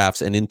into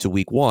drafts and into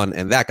week 1,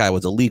 and that guy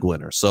was a league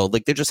winner. So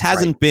like there just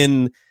hasn't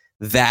been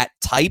that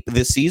type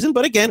this season.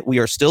 But again, we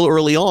are still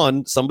early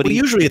on. Somebody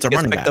usually it's a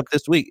running back up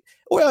this week.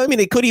 Well, I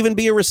mean, it could even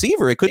be a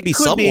receiver. It could be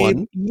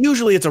someone.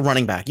 Usually it's a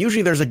running back.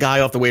 Usually there's a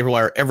guy off the waiver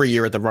wire every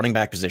year at the running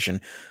back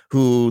position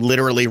who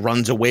literally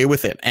runs away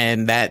with it.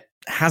 And that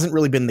hasn't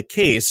really been the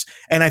case.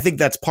 And I think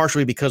that's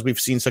partially because we've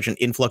seen such an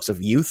influx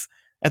of youth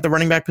at the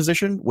running back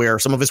position where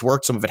some of it's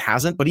worked, some of it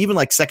hasn't. But even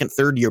like second,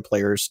 third year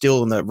players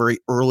still in the very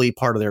early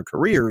part of their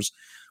careers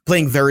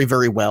playing very,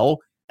 very well.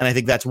 And I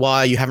think that's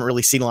why you haven't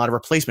really seen a lot of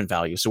replacement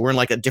value. So we're in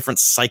like a different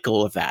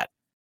cycle of that,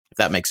 if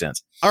that makes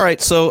sense. All right.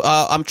 So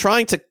I'm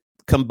trying to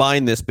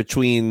combine this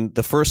between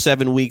the first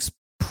 7 weeks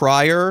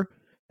prior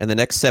and the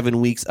next 7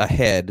 weeks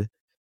ahead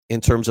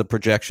in terms of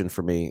projection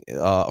for me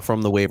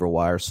from the waiver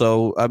wire.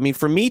 So, I mean,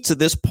 for me to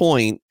this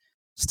point,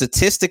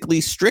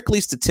 strictly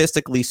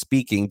statistically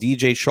speaking,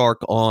 DJ Chark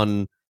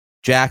on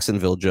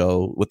Jacksonville,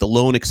 Joe, with the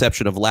lone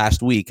exception of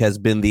last week, has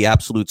been the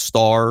absolute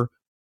star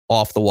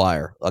off the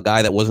wire, a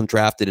guy that wasn't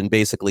drafted in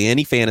basically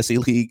any fantasy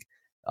league.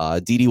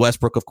 D.D.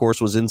 Westbrook, of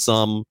course, was in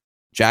some.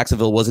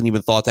 Jacksonville wasn't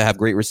even thought to have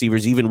great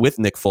receivers, even with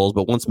Nick Foles.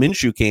 But once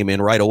Minshew came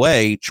in right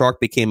away, Chark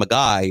became a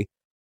guy.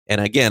 And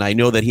again, I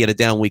know that he had a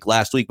down week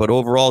last week, but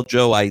overall,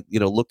 Joe, I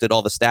looked at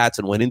all the stats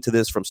and went into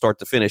this from start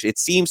to finish. It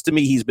seems to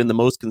me he's been the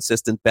most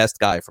consistent, best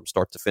guy from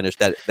start to finish.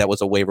 That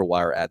was a waiver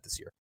wire ad this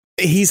year.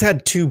 He's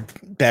had 2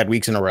 bad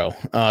weeks in a row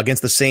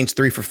against the Saints,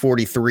 3 for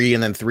 43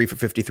 and then 3 for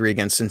 53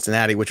 against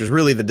Cincinnati, which was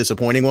really the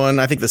disappointing one.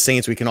 I think the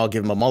Saints, we can all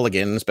give him a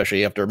mulligan,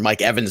 especially after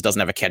Mike Evans doesn't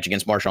have a catch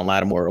against Marshawn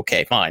Lattimore.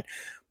 Okay, fine.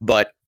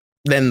 But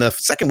then the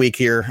second week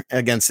here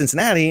against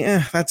Cincinnati,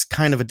 that's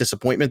kind of a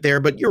disappointment there.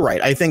 But you're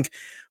right. I think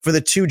for the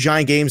 2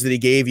 Giant games that he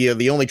gave you,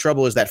 the only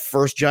trouble is that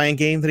first Giant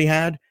game that he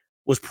had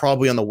was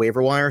probably on the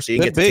waiver wire, so you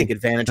get to take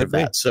advantage of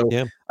that. So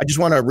I just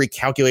want to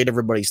recalculate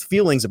everybody's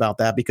feelings about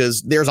that,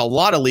 because there's a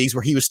lot of leagues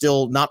where he was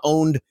still not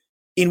owned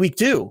in week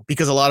 2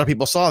 because a lot of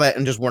people saw that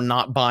and just were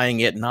not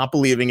buying it, not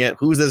believing it.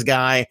 Who's this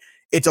guy?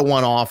 It's a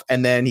one-off,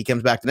 and then he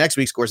comes back the next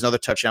week, scores another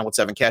touchdown with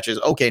 7 catches.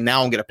 Okay,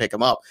 now I'm going to pick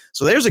him up.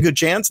 So there's a good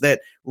chance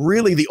that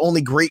really the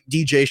only great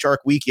DJ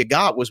Shark week you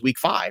got was week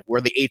 5,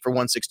 where the 8 for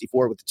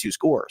 164 with the 2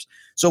 scores.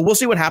 So we'll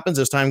see what happens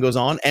as time goes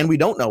on, and we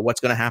don't know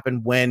what's going to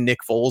happen when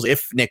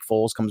if Nick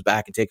Foles comes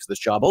back and takes this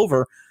job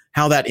over,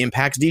 how that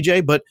impacts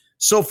DJ. But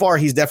so far,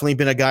 he's definitely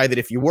been a guy that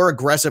if you were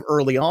aggressive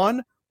early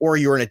on, or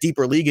you're in a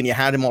deeper league and you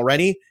had him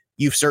already,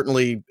 you've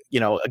certainly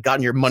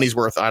gotten your money's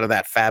worth out of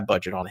that fab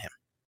budget on him.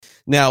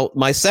 Now,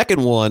 my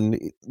second one,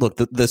 look,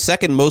 the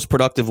second most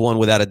productive one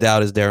without a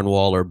doubt is Darren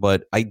Waller,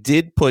 but I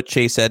did put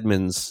Chase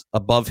Edmonds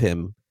above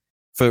him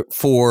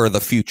for the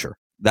future.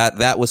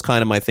 That was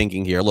kind of my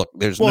thinking here. Look,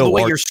 there's the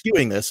way you're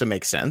skewing this, it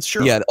makes sense.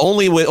 Sure. Yeah,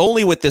 only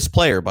with this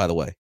player, by the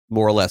way,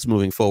 more or less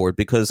moving forward,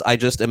 because I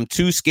just am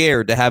too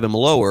scared to have him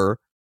lower,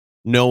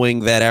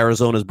 knowing that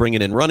Arizona's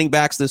bringing in running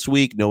backs this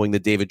week, knowing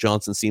that David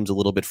Johnson seems a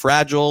little bit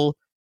fragile.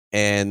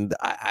 And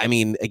I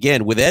mean,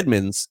 again, with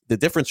Edmonds, the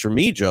difference for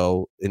me,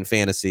 Joe, in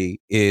fantasy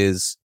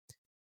is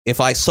if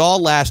I saw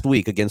last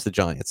week against the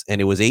Giants and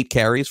it was 8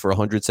 carries for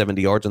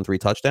 170 yards and 3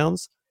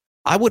 touchdowns,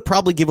 I would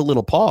probably give a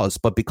little pause.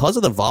 But because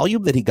of the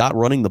volume that he got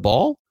running the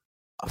ball,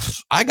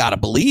 I got to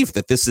believe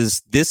that this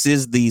is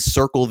the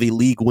circle the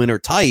league winner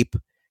type.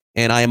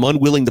 And I am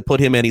unwilling to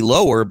put him any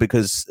lower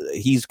because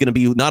he's going to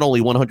be not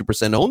only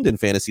 100% owned in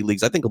fantasy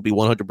leagues, I think he'll be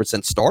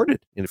 100% started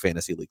in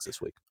fantasy leagues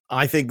this week.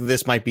 I think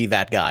this might be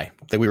that guy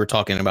that we were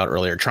talking about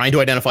earlier, trying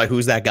to identify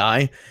who's that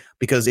guy,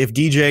 because if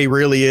DJ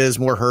really is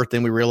more hurt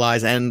than we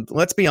realize, and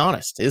let's be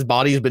honest, his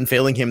body has been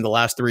failing him the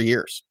last 3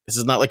 years. This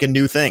is not like a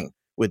new thing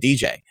with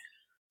DJ.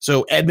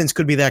 So Edmonds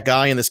could be that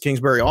guy in this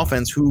Kingsbury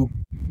offense who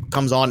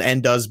comes on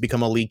and does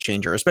become a league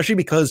changer, especially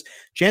because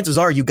chances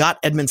are you got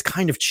Edmonds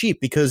kind of cheap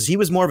because he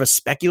was more of a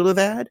speculative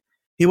ad.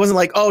 He wasn't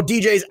like, oh,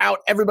 DJ's out,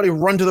 everybody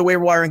run to the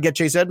waiver wire and get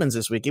Chase Edmonds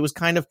this week. It was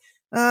kind of,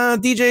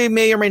 DJ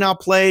may or may not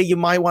play. You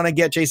might want to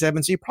get Chase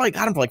Edmonds. So you probably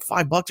got him for like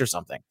 $5 or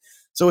something.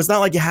 So it's not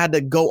like you had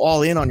to go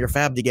all in on your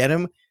fab to get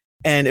him.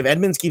 And if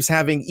Edmonds keeps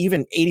having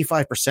even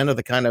 85% of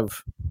the kind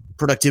of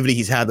productivity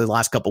he's had the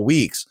last couple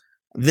weeks,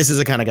 this is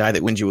the kind of guy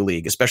that wins you a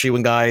league, especially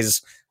when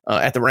guys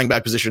at the running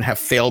back position have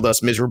failed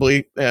us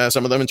miserably,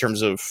 some of them in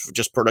terms of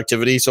just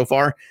productivity so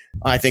far.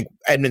 I think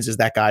Edmonds is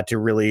that guy to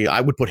really,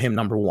 I would put him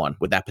number 1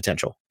 with that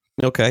potential.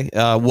 Okay.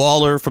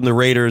 Waller from the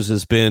Raiders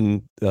has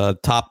been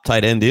top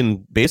tight end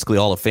in basically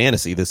all of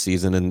fantasy this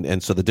season.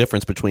 And so the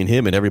difference between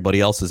him and everybody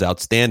else is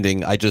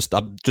outstanding. I'm just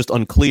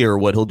unclear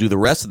what he'll do the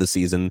rest of the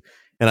season.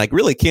 And I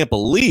really can't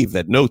believe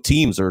that no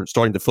teams are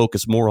starting to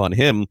focus more on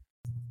him.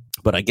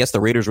 But I guess the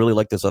Raiders really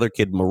like this other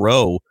kid,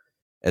 Moreau,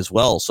 as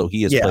well. So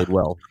he has played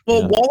well.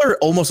 Well, Waller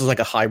almost is like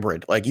a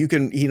hybrid. Like you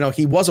can,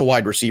 he was a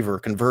wide receiver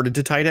converted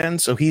to tight end.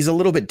 So he's a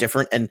little bit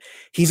different. And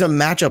he's a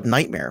matchup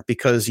nightmare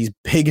because he's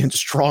big and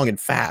strong and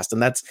fast.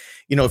 And that's,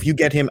 if you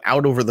get him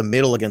out over the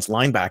middle against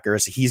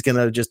linebackers, he's going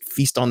to just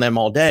feast on them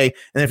all day.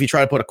 And if you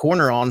try to put a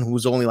corner on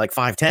who's only like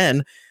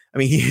 5'10", I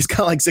mean, he's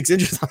got like 6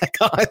 inches on that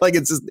guy. Like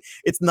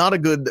it's not a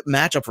good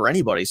matchup for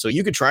anybody. So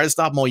you could try to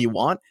stop him all you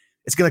want.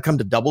 It's going to come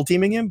to double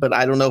teaming him, but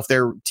I don't know if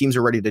their teams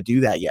are ready to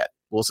do that yet.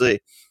 We'll see.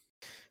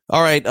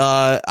 All right.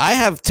 I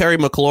have Terry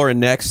McLaurin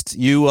next.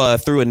 You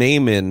threw a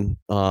name in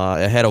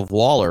ahead of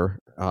Waller,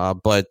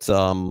 but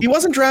he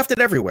wasn't drafted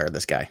everywhere.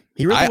 This guy,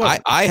 he really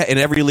wasn't. I in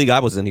every league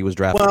I was in, he was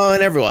drafted. Well,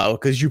 in every while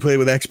because you play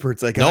with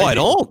experts. Like I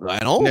don't.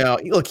 No,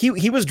 look,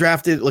 he was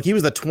drafted. Look, he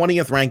was the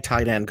 20th ranked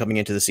tight end coming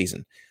into the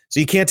season. So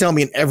you can't tell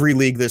me in every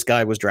league this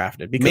guy was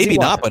drafted. Because maybe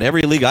not, but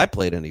every league I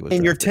played in, he was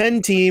in drafted. Your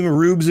 10-team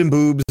Rubes and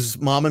Boobs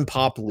mom and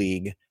pop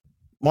league.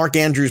 Mark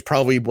Andrews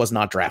probably was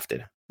not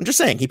drafted. I'm just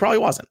saying he probably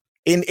wasn't.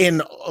 In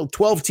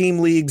 12-team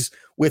leagues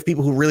with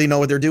people who really know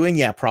what they're doing,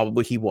 yeah,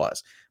 probably he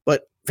was.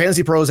 But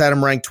Fantasy Pros had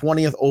him ranked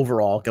 20th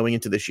overall going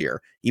into this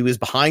year. He was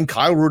behind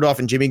Kyle Rudolph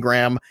and Jimmy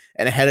Graham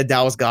and ahead of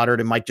Dallas Goedert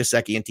and Mike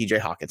Gesicki and TJ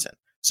Hawkinson.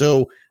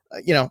 So,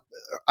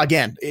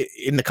 again,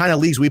 in the kind of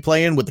leagues we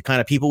play in with the kind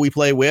of people we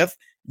play with,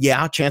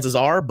 yeah, chances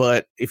are.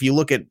 But if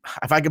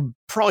I could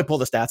probably pull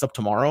the stats up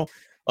tomorrow,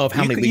 of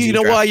how many leagues you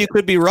know why you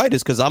could be right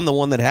is because I'm the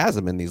one that has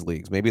him in these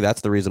leagues. Maybe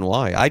that's the reason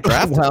why I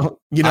drafted. Well,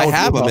 you know, I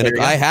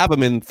have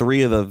him in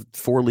 3 of the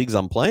 4 leagues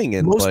I'm playing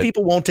in. Most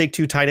people won't take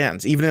 2 tight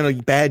ends, even in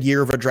a bad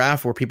year of a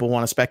draft where people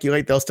want to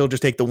speculate. They'll still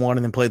just take the one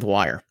and then play the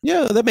wire.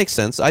 Yeah, that makes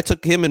sense. I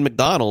took him in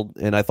McDonald,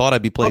 and I thought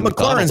I'd be playing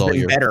McLaurin's all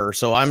year. Better,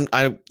 so I'm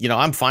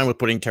fine with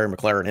putting Terry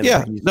McLaurin in.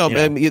 Yeah,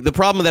 the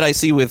problem that I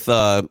see with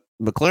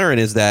McLaurin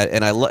is that,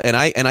 and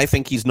I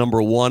think he's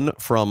number 1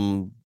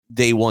 from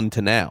day 1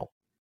 to now.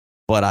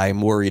 But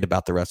I'm worried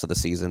about the rest of the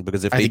season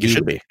because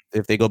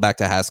if they go back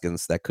to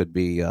Haskins, that could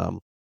be,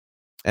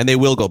 and they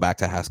will go back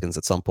to Haskins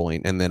at some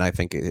point, and then I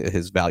think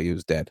his value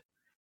is dead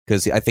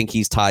because I think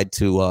he's tied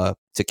to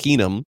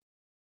Keenum,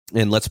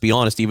 and let's be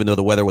honest, even though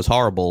the weather was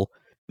horrible,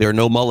 there are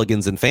no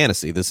mulligans in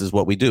fantasy. This is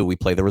what we do: we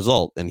play the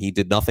result, and he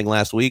did nothing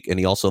last week, and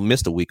he also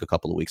missed a week a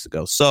couple of weeks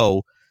ago.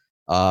 So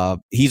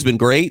he's been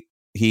great.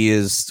 He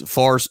has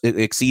far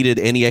exceeded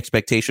any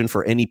expectation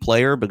for any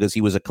player because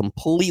he was a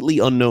completely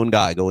unknown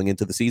guy going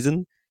into the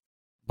season.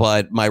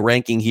 But my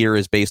ranking here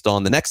is based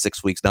on the next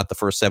 6 weeks, not the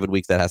first 7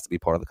 weeks. That has to be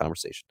part of the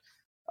conversation.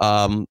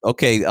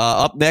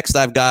 Up next,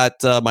 I've got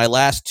my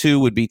last 2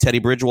 would be Teddy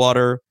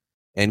Bridgewater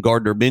and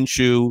Gardner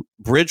Minshew.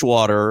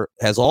 Bridgewater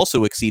has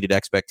also exceeded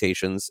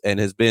expectations and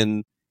has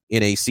been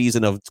in a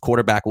season of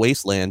quarterback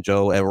wasteland,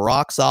 Joe, a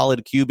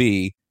rock-solid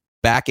QB,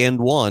 back-end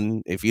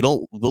 1. If you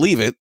don't believe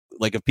it,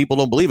 like if people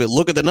don't believe it,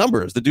 look at the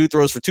numbers. The dude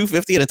throws for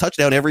 250 and a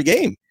touchdown every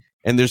game.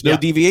 And there's no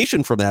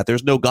deviation from that.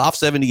 There's no Goff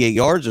 78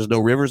 yards. There's no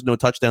Rivers, no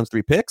touchdowns,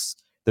 3 picks.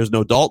 There's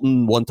no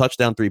Dalton, 1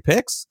 touchdown, 3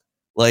 picks.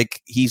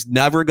 Like, he's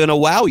never going to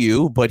wow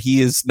you, but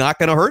he is not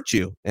going to hurt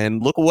you.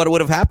 And look at what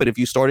would have happened if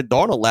you started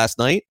Darnold last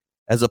night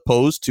as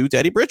opposed to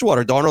Teddy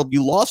Bridgewater. Darnold,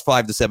 you lost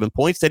 5 to 7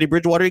 points. Teddy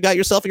Bridgewater, you got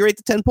yourself your 8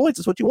 to 10 points.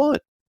 That's what you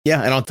want.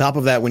 Yeah, and on top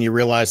of that, when you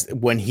realize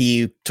when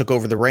he took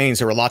over the reins,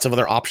 there were lots of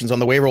other options on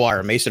the waiver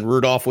wire. Mason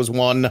Rudolph was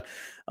one.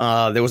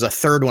 There was a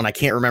third one, I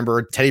can't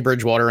remember, Teddy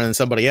Bridgewater and then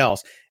somebody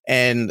else.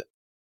 And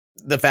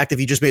the fact if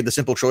you just made the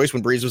simple choice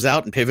when Breeze was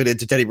out and pivoted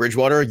to Teddy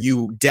Bridgewater,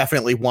 you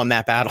definitely won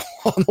that battle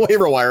on the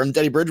waiver wire. And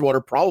Teddy Bridgewater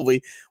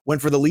probably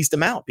went for the least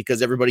amount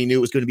because everybody knew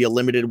it was going to be a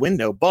limited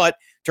window. But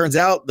turns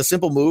out the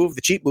simple move,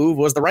 the cheap move,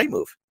 was the right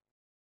move.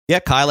 Yeah,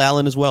 Kyle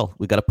Allen as well.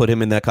 We got to put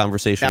him in that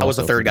conversation. That was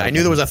the third guy. I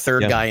knew there was a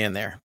third guy in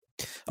there.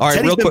 All right,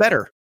 Teddy's been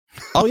better.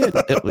 Oh yeah,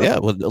 yeah.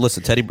 Well,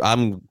 listen, Teddy,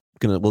 we'll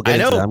get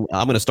into that.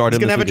 I'm gonna start him.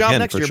 He's gonna have a job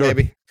next year, sure.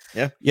 baby.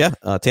 Yeah.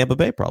 Tampa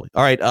Bay probably.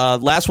 All right.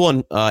 Last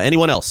one.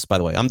 Anyone else? By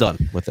the way, I'm done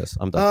with this.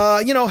 I'm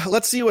done.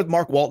 Let's see what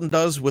Mark Walton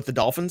does with the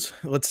Dolphins.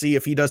 Let's see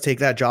if he does take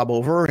that job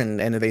over and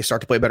they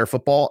start to play better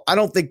football. I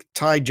don't think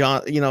I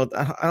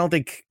don't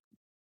think.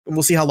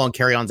 We'll see how long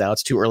Carry-On's out.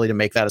 It's too early to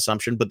make that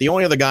assumption. But the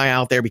only other guy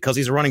out there, because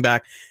he's a running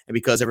back and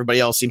because everybody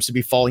else seems to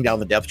be falling down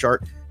the depth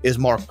chart, is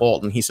Mark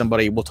Walton. He's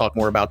somebody we'll talk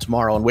more about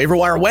tomorrow on Waiver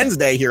Wire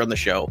Wednesday here on the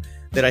show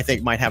that I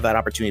think might have that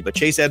opportunity. But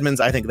Chase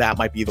Edmonds, I think that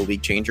might be the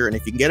league changer. And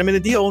if you can get him in a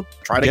deal,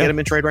 try to get him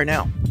in trade right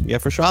now. Yeah,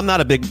 for sure. I'm not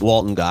a big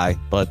Walton guy,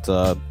 but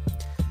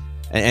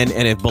and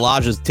if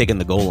Balaj is taking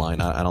the goal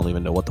line, I don't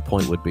even know what the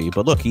point would be.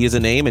 But look, he is a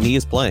name and he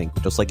is playing,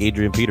 just like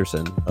Adrian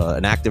Peterson,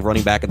 an active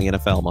running back in the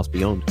NFL, must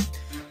be owned.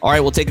 All right,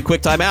 we'll take a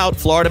quick time out.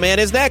 Florida Man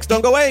is next.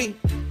 Don't go away.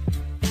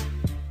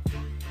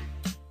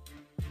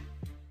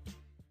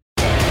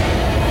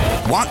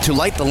 Want to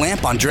light the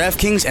lamp on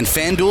DraftKings and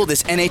FanDuel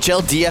this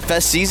NHL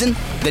DFS season?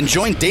 Then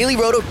join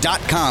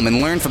DailyRoto.com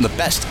and learn from the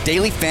best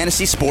daily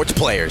fantasy sports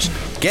players.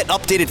 Get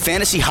updated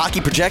fantasy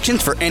hockey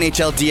projections for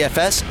NHL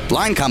DFS,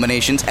 line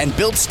combinations, and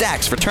build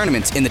stacks for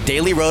tournaments in the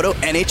Daily Roto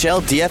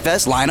NHL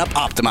DFS Lineup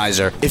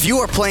Optimizer. If you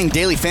are playing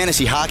daily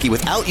fantasy hockey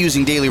without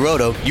using Daily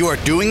Roto, you are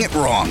doing it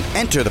wrong.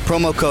 Enter the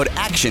promo code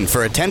ACTION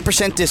for a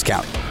 10%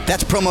 discount.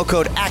 That's promo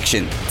code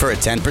ACTION for a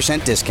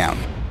 10% discount.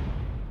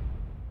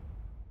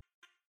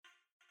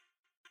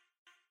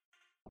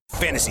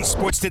 Fantasy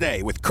Sports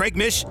Today with Craig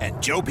Mish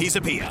and Joe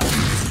Pisapia.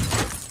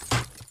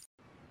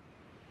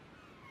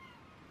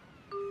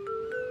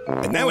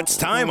 And now it's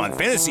time on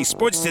Fantasy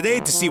Sports Today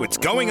to see what's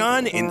going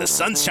on in the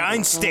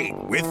Sunshine State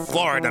with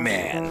Florida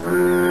Man.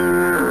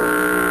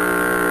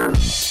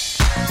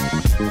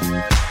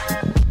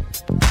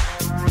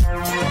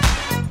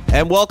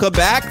 And welcome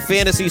back.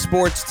 Fantasy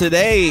Sports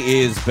Today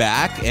is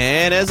back.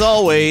 And as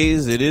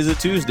always, it is a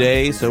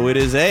Tuesday, so it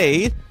is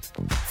a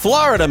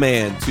Florida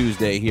Man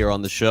Tuesday here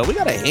on the show. We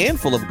got a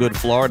handful of good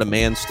Florida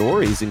Man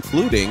stories,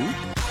 including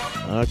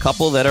a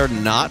couple that are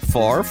not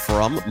far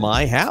from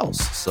my house.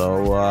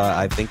 So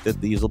I think that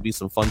these will be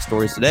some fun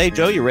stories today.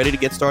 Joe, you ready to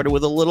get started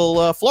with a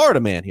little Florida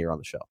Man here on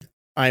the show?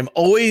 I'm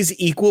always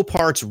equal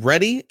parts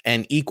ready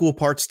and equal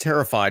parts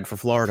terrified for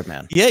Florida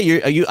Man.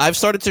 Yeah, I've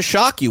started to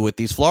shock you with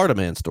these Florida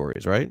Man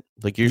stories, right?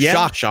 Like you're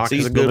shocked. Shock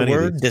is a good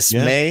word.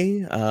 Dismay.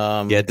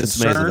 Dismay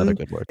is another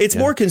good word. It's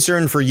more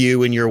concern for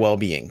you and your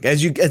well-being.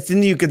 As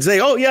then you could say,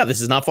 oh yeah,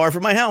 this is not far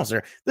from my house,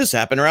 or this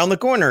happened around the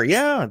corner.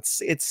 Yeah,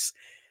 it's.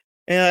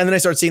 And then I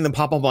start seeing them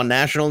pop up on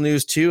national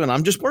news too, and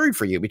I'm just worried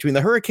for you between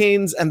the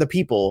hurricanes and the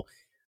people.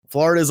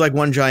 Florida is like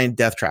one giant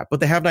death trap, but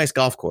they have nice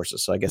golf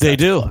courses, so I guess they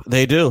do. Cool.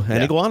 They do. And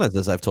yeah. iguanas,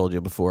 as I've told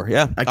you before.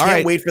 Yeah, I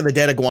can't wait for the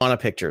dead iguana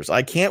pictures.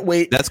 I can't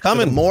wait. That's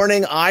coming. The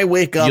morning I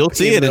wake up. You'll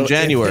see it in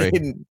January.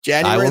 In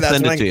January, I will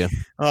send it to you.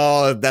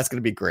 Oh, that's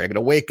gonna be great. I'm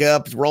gonna wake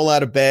up, roll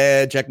out of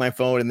bed, check my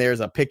phone, and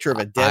there's a picture of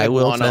a dead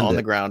iguana on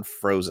the ground,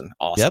 frozen.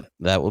 Awesome. Yep,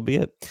 that will be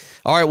it.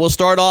 All right, we'll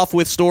start off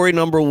with story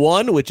number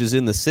 1, which is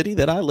in the city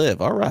that I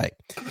live. All right,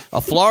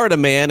 a Florida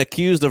man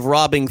accused of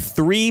robbing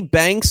 3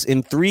 banks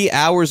in 3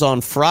 hours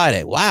on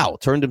Friday. Wow,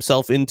 turned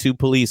himself into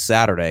police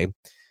Saturday.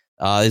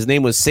 His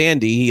name was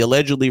Sandy. He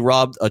allegedly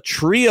robbed a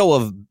trio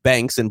of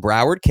banks in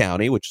Broward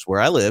County, which is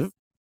where I live.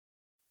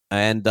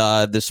 And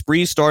the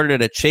spree started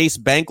at a Chase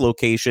Bank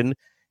location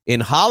in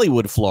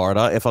Hollywood,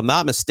 Florida. If I'm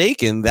not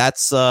mistaken,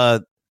 that's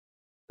about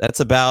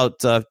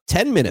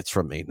 10 minutes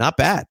from me. Not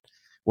bad.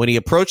 When he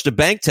approached a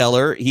bank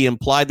teller, he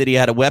implied that he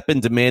had a weapon,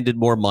 demanded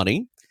more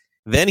money.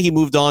 Then he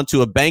moved on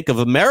to a Bank of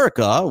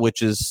America,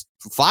 which is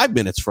 5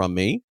 minutes from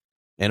me,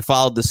 and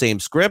followed the same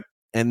script.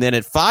 And then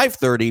at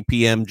 5:30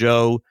 p.m.,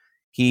 Joe,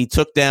 he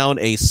took down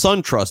a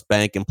SunTrust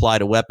Bank,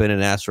 implied a weapon,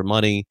 and asked for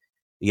money.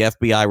 The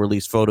FBI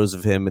released photos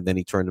of him, and then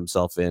he turned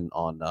himself in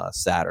on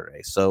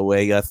Saturday. So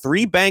a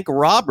 3-bank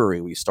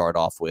robbery we start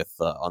off with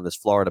on this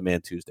Florida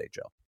Man Tuesday,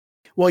 Joe.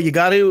 Well, you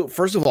got to,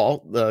 first of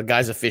all, the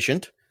guy's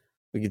efficient.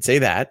 We could say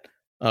that.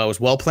 It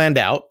was well planned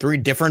out. 3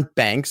 different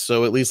banks,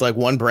 so at least like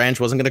one branch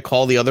wasn't going to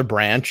call the other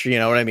branch. You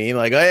know what I mean?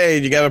 Like, hey,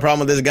 you got a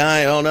problem with this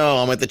guy? Oh no,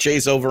 I'm at the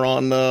Chase over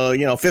on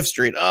 5th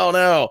Street. Oh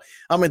no,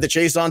 I'm at the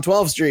Chase on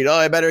 12th Street. Oh,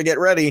 I better get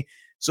ready.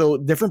 So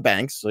different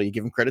banks. So you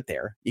give them credit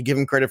there. You give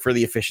them credit for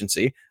the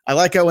efficiency. I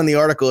like how in the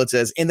article it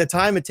says, in the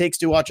time it takes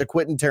to watch a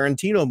Quentin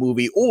Tarantino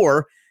movie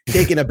or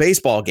taking a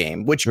baseball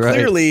game, which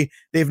clearly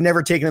they've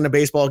never taken in a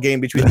baseball game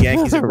between the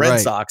Yankees and Red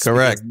Sox.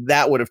 Correct.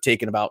 That would have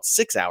taken about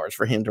 6 hours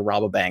for him to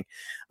rob a bank.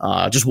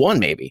 Just one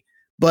maybe.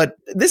 But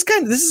this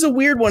is a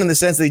weird one in the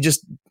sense that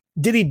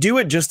did he do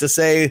it just to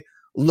say,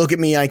 look at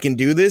me, I can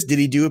do this? Did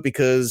he do it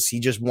because he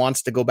just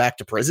wants to go back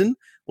to prison?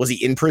 Was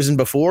he in prison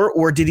before?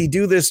 Or did he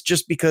do this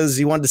just because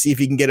he wanted to see if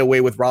he can get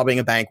away with robbing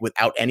a bank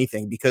without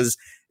anything? Because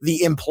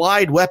the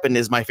implied weapon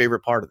is my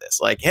favorite part of this.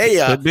 Like, hey,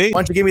 why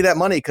don't you give me that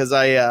money? Because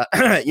I,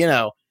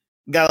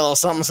 got a little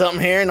something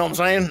here, you know what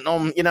I'm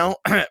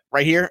saying?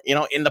 Right here,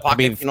 in the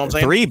pocket, you know what I'm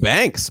saying? 3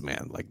 banks,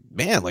 man.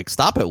 Like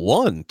stop at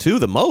 1, 2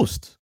 the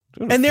most.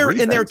 And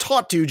they're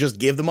taught to just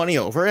give the money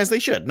over, as they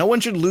should. No one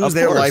should lose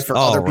their life for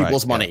other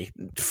people's money,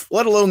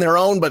 let alone their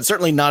own, but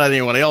certainly not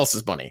anyone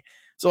else's money.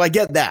 So I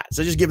get that.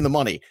 So just give him the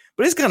money.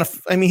 But it's kind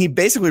of, he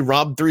basically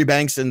robbed 3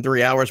 banks in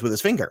 3 hours with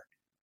his finger,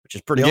 which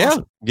is pretty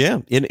awesome. Yeah.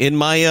 In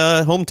my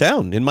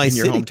hometown, in my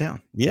city. Your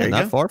hometown. Yeah,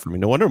 not far from me.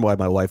 No wonder why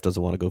my wife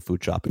doesn't want to go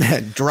food shopping.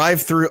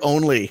 Drive-through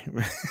only.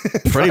 Pretty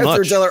much.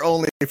 Drive-through teller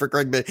only for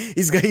Craig.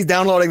 He's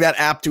downloading that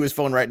app to his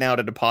phone right now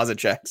to deposit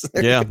checks.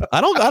 I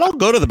don't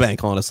go to the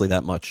bank honestly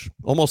that much.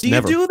 Almost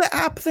never. Do you do the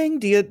app thing?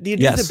 Do you do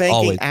the banking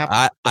always.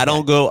 app? I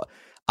don't go.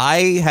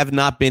 I have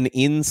not been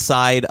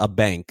inside a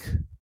bank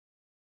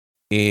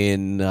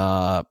in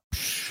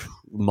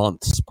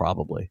months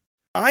probably.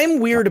 I'm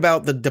weird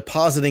about the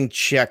depositing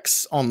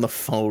checks on the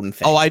phone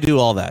thing. Oh, I do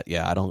all that.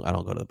 Yeah, I don't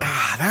go to the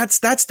bank.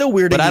 That's the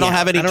weird. But I don't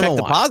have any check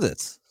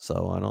deposits,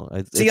 so I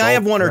don't. See, I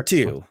have 1 or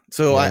 2,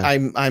 so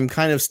I'm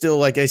kind of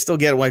still I still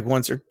get like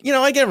once or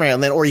I get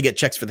around then, or you get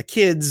checks for the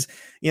kids.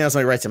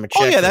 Somebody writes them a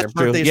check. Oh yeah, that's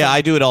true. Yeah,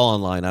 I do it all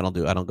online. I don't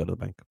go to the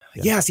bank.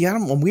 Yeah, see,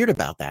 I'm weird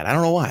about that. I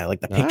don't know why. Like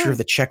the picture of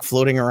the check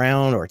floating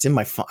around, or it's in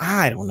my phone.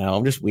 I don't know.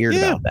 I'm just weird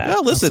about that.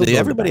 Well, listen,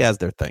 everybody has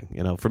their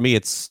thing. For me,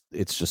 it's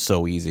just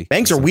so easy.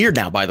 Banks are weird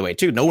now, by the way,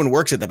 too. No one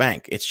works at the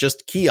bank. It's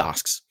just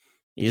kiosks.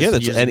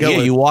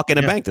 You walk in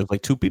a bank. There's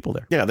like 2 people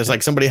there. Yeah, there's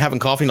like somebody having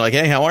coffee. And like,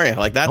 hey, how are you?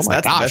 Like that's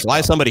gosh, why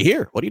is somebody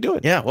here? What are you doing?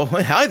 Yeah, well,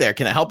 hi there.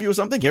 Can I help you with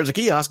something? Here's a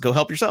kiosk. Go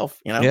help yourself.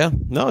 Yeah,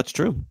 no, it's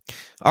true.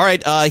 All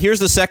right, here's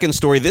the second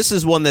story. This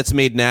is one that's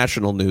made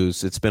national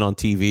news. It's been on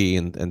TV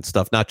and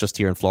stuff, not just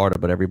here in Florida,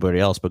 but everybody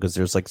else, because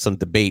there's like some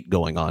debate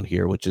going on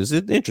here, which is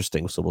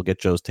interesting. So we'll get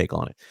Joe's take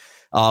on it.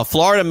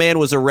 Florida man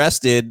was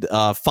arrested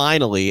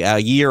finally a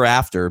year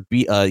after.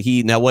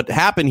 Now what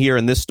happened here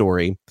in this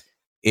story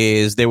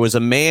is there was a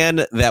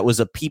man that was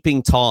a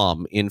peeping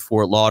Tom in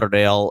Fort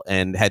Lauderdale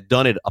and had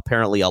done it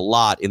apparently a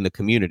lot in the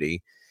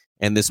community.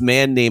 And this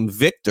man named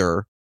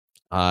Victor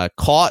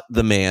caught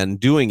the man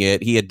doing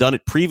it. He had done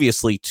it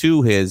previously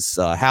to his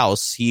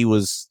house. He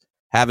was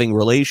having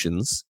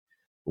relations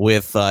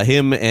with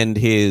him and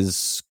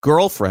his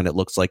girlfriend, it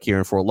looks like, here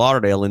in Fort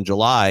Lauderdale in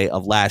July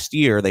of last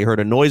year. They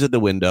heard a noise at the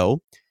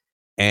window,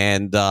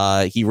 and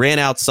he ran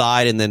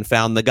outside and then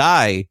found the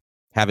guy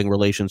having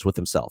relations with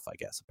himself, I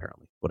guess,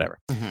 apparently, whatever.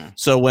 Mm-hmm.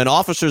 So when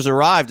officers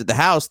arrived at the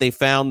house, they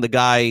found the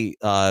guy,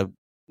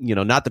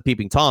 not the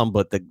peeping Tom,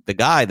 but the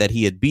guy that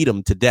he had beat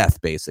him to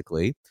death,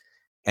 basically.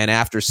 And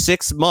after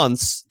 6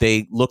 months,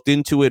 they looked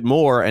into it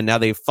more, and now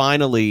they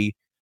finally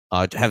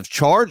have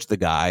charged the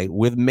guy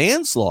with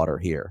manslaughter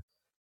here.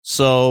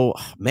 So,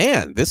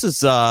 man, this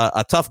is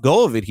a tough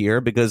go of it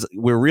here because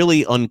we're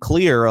really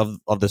unclear of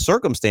the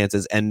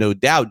circumstances. And no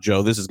doubt,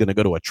 Joe, this is going to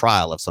go to a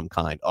trial of some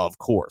kind, of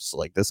course.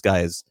 Like, this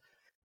guy is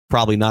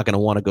probably not going to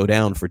want to go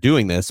down for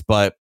doing this,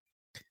 but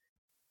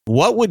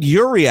what would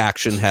your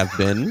reaction have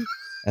been?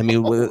 I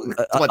mean,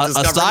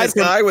 aside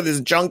from guy with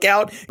his junk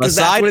out, because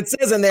that's what it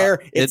says in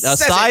there.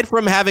 Aside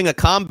from having a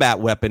combat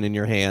weapon in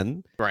your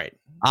hand, right?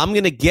 I'm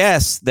going to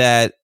guess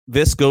that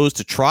this goes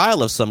to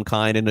trial of some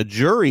kind, and a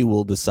jury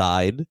will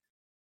decide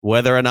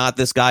whether or not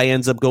this guy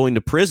ends up going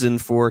to prison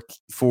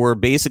for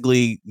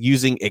basically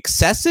using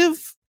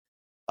excessive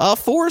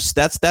force.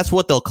 That's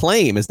what they'll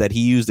claim, is that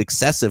he used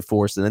excessive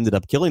force and ended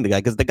up killing the guy,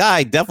 because the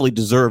guy definitely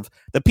deserved,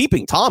 the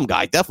Peeping Tom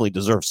guy definitely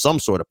deserves some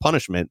sort of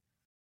punishment.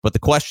 But the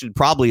question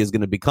probably is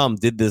going to become,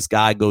 did this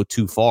guy go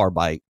too far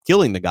by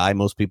killing the guy?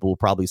 Most people will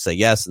probably say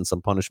yes, and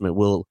some punishment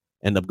will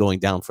end up going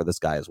down for this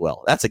guy as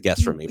well. That's a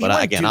guess for me.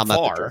 But again, I'm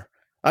not sure.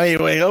 I mean,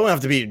 you don't have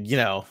to be,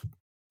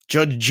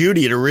 Judge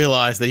Judy to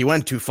realize that he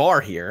went too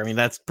far here. I mean,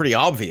 that's pretty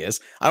obvious.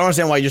 I don't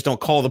understand why you just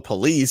don't call the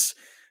police.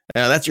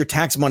 That's your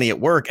tax money at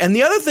work. And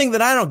the other thing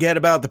that I don't get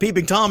about the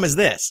Peeping Tom is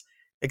this.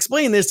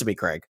 Explain this to me,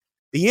 Craig.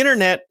 The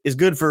internet is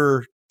good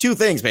for two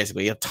things,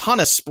 basically: a ton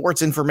of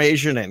sports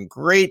information and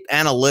great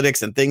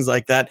analytics and things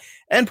like that,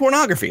 and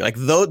pornography.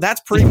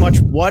 That's pretty much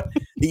what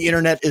the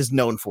internet is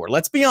known for.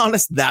 Let's be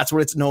honest, that's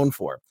what it's known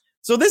for.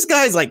 So this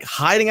guy's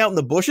hiding out in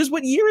the bushes.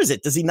 What year is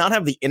it? Does he not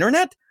have the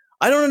internet?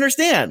 I don't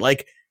understand.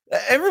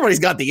 Everybody's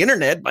got the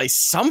internet by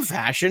some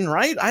fashion,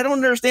 right? I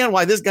don't understand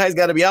why this guy's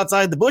got to be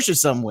outside the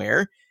bushes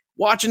somewhere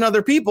watching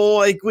other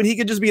people, when he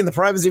could just be in the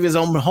privacy of his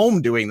own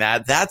home doing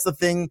that. That's the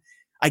thing.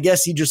 I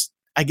guess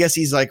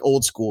he's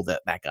old school,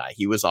 that guy.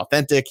 He was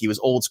authentic. He was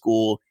old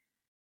school.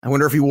 I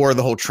wonder if he wore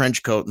the whole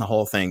trench coat and the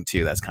whole thing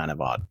too. That's kind of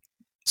odd.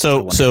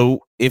 So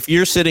if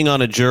you're sitting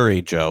on a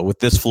jury, Joe, with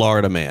this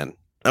Florida man,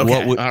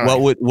 okay,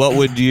 what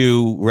would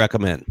you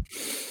recommend?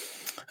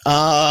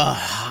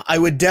 I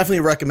would definitely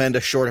recommend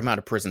a short amount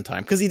of prison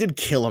time, because he did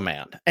kill a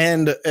man.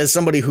 And as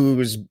somebody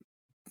who's,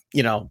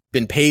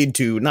 been paid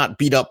to not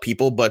beat up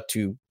people, but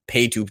to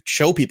pay to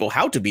show people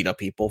how to beat up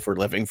people for a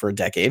living for a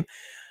decade,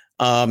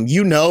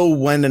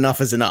 when enough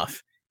is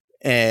enough.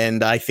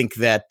 And I think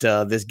that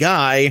this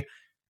guy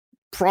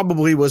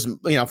probably was,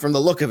 from the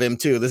look of him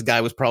too, this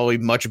guy was probably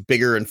much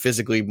bigger and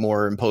physically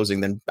more imposing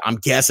than I'm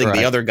guessing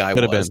the other guy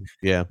was.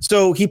 Yeah.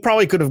 So he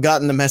probably could have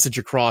gotten the message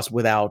across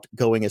without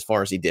going as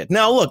far as he did.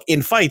 Now, look,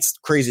 in fights,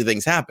 crazy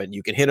things happen.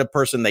 You can hit a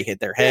person, they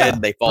hit their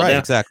head, they fall down.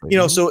 Exactly.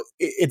 So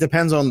it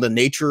depends on the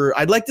nature.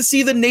 I'd like to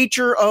see the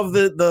nature of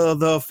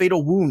the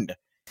fatal wound,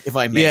 if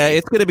I may. Yeah,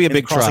 it's going to be a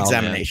big trial.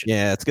 Examination.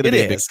 Yeah, it's going to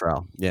be a big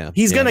trial. Yeah.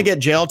 He's going to get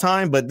jail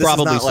time, but this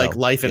probably is not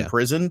life in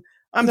prison.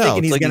 I'm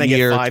thinking he's going to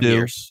get 5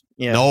 years.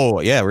 Yeah. No,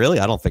 yeah, really?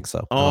 I don't think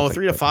so. Oh,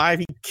 3 to 5?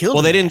 He killed him.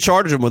 Well, they didn't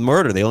charge him with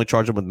murder. They only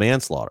charged him with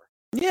manslaughter.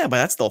 Yeah, but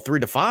that's still 3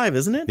 to 5,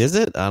 isn't it? Is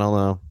it? I don't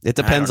know. It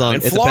depends on.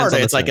 In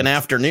Florida, it's like an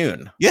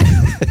afternoon. Yeah,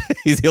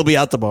 he'll be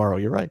out tomorrow.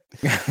 You're right.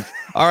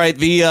 All right,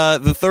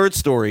 the third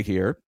story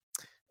here.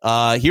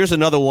 Here's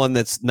another one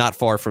that's not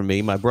far from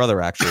me. My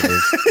brother actually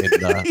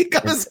is. You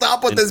gotta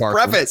stop with this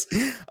preface.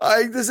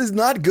 This is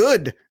not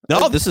good.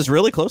 No, this is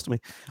really close to me.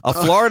 A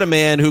Florida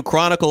man who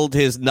chronicled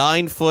his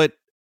 9-foot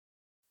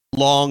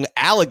long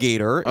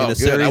alligator in a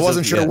series. I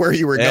wasn't sure where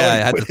you were going. I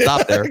had to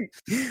stop there.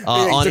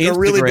 On Instagram, a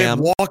really big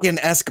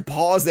walk-in-esque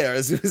pause there.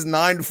 It was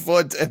 9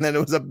 foot, and then it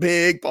was a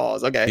big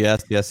pause. Okay.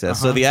 Yes.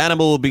 So the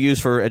animal will be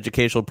used for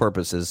educational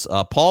purposes.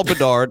 Paul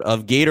Bedard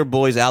of Gator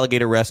Boys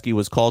Alligator Rescue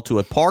was called to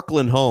a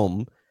Parkland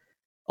home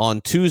on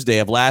Tuesday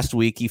of last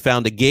week. He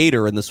found a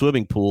gator in the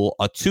swimming pool,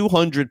 a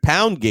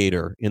 200-pound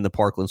gator in the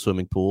Parkland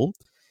swimming pool.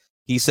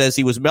 He says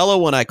he was mellow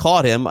when I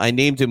caught him. I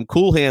named him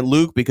Cool Hand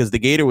Luke because the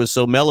gator was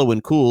so mellow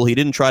and cool. He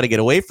didn't try to get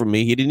away from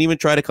me. He didn't even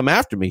try to come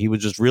after me. He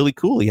was just really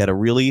cool. He had a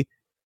really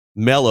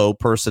mellow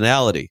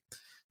personality.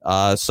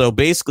 So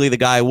basically, the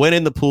guy went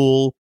in the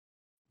pool,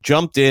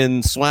 jumped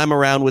in, swam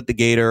around with the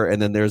gator,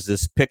 and then there's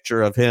this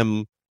picture of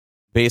him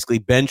basically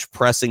bench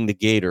pressing the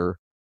gator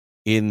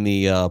in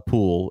the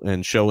pool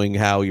and showing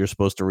how you're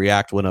supposed to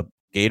react when a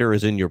gator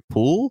is in your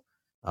pool.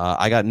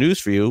 I got news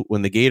for you.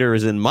 When the gator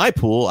is in my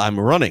pool, I'm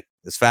running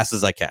as fast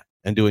as I can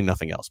and doing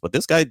nothing else. But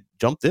this guy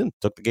jumped in,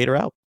 took the gator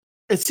out.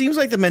 It seems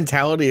like the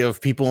mentality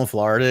of people in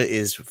Florida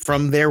is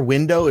from their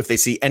window. If they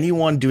see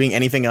anyone doing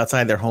anything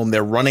outside their home,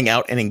 they're running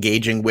out and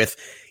engaging with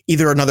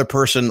either another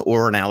person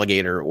or an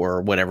alligator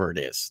or whatever it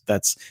is.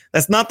 That's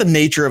not the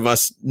nature of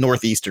us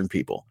Northeastern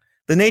people.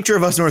 The nature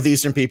of us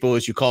Northeastern people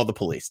is you call the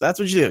police. That's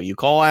what you do. You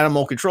call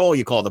animal control.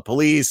 You call the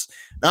police.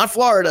 Not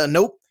Florida.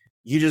 Nope.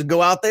 You just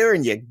go out there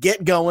and you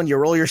get going. You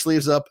roll your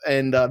sleeves up.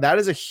 And that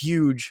is a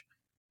huge...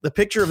 The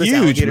picture of this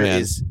alligator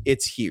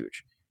it's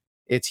huge.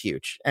 It's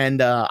huge.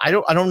 And I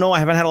don't know. I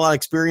haven't had a lot of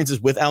experiences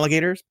with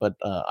alligators, but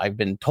I've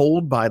been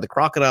told by the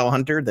crocodile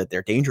hunter that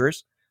they're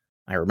dangerous.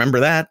 I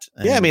remember that.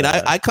 Yeah, I mean,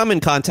 I come in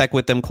contact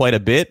with them quite a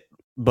bit,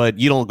 but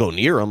you don't go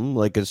near them.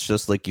 Like, it's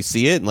just like you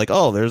see it and like,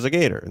 oh, there's a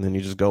gator. And then you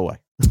just go away.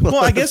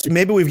 Well, I guess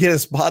maybe we've hit a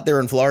spot there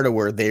in Florida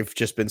where they've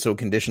just been so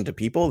conditioned to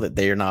people that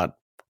they are not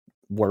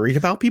worried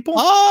about people.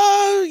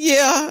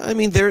 Yeah. I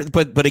mean,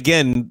 but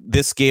again,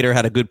 this gator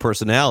had a good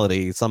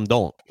personality. Some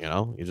don't,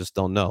 you just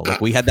don't know. Like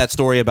we had that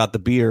story about the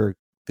beer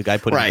The guy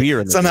putting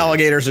beer in. Some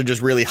alligators are just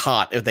really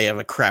hot if they have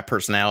a crap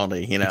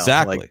personality.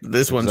 Exactly. Like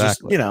this one's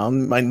just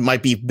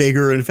might be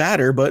bigger and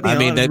fatter, but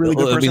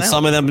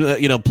some of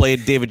them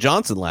played David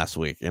Johnson last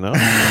week.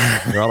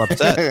 They're all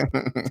upset.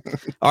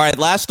 All right,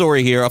 last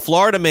story here. A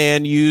Florida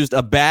man used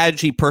a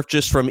badge he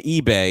purchased from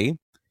eBay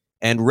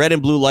and red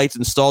and blue lights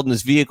installed in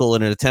his vehicle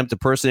in an attempt to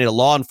impersonate a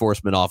law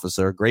enforcement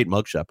officer. Great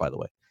mugshot, by the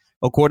way.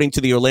 According to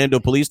the Orlando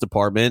Police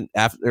Department,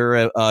 after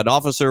an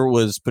officer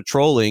was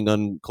patrolling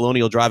on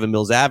Colonial Drive and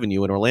Mills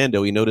Avenue in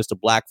Orlando, he noticed a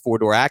black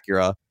four-door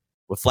Acura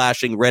with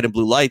flashing red and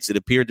blue lights. It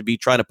appeared to be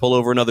trying to pull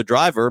over another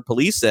driver.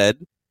 Police said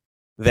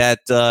that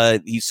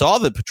he saw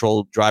the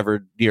patrol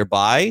driver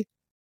nearby,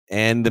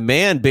 and the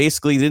man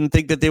basically didn't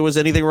think that there was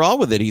anything wrong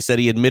with it. He said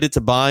he admitted to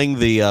buying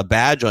the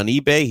badge on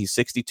eBay. He's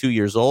 62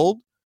 years old.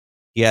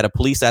 He had a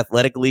police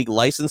athletic league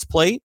license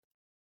plate.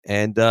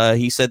 And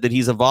he said that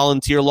he's a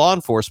volunteer law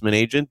enforcement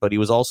agent, but he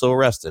was also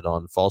arrested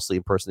on falsely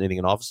impersonating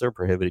an officer,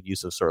 prohibited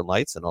use of certain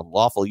lights, and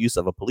unlawful use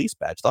of a police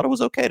badge. Thought it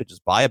was okay to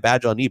just buy a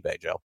badge on eBay,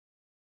 Joe.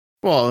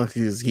 Well,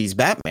 he's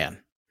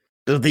Batman.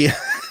 There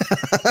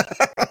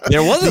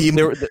was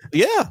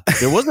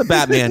a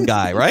Batman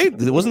guy, right?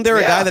 Wasn't there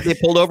a guy that they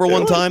pulled over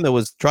one time that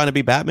was trying to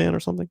be Batman or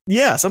something?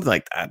 Yeah, something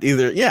like that.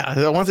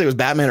 I want to say it was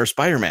Batman or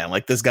Spider-Man.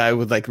 Like this guy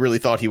would really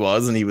thought he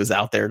was, and he was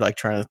out there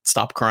trying to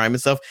stop crime and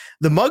stuff.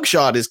 The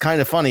mugshot is kind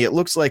of funny. It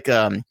looks like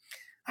it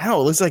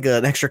looks like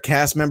an extra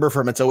cast member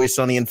from It's Always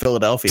Sunny in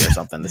Philadelphia or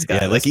something. This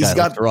guy, he's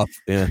got rough.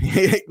 Yeah,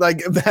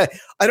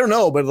 I don't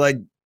know, but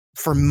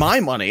for my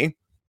money,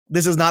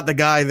 this is not the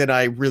guy that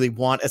I really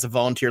want as a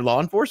volunteer law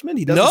enforcement.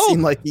 He doesn't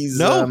seem like he's.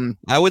 No,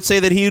 I would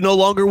say that he no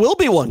longer will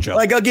be one, Joe.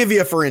 I'll give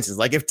you for instance,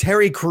 if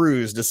Terry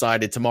Crews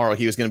decided tomorrow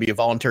he was going to be a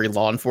voluntary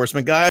law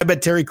enforcement guy, I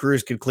bet Terry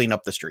Crews could clean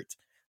up the streets.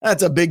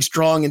 That's a big,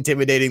 strong,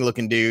 intimidating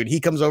looking dude. He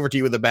comes over to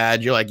you with a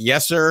badge. You're like,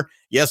 yes, sir.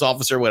 Yes,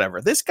 officer, whatever.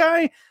 This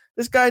guy,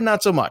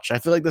 not so much. I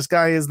feel like this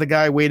guy is the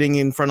guy waiting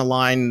in front of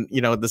line,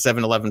 at the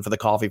 7-Eleven for the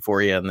coffee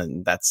for you. And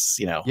then that's,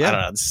 I don't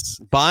know.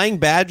 Buying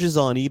badges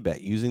on eBay,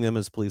 using them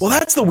as police. Well,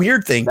 that's the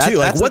weird thing, too.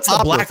 What's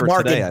the black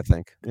market? Today, I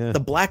think. Yeah.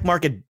 The black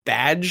market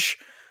badge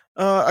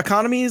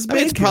economy is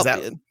big.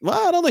 I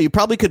don't know. You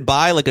probably could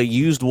buy a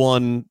used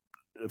one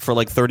for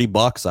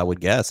 $30, I would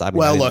guess. I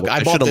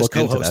bought this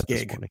co-host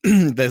gig.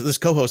 This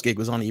co-host gig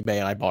was on eBay,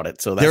 and I bought it.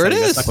 So that's how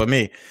stuck with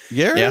me.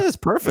 Yeah, it is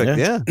perfect.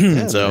 Yeah.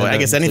 So I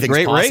guess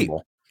anything's possible.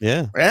 Rate.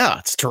 Yeah,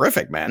 it's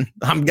terrific, man.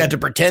 I'm going to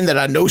pretend that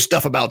I know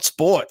stuff about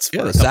sports.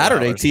 Yeah, the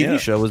Saturday TV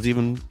show was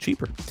even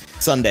cheaper.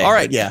 Sunday. All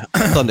right,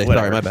 Sunday.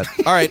 Sorry, my bad.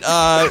 All right,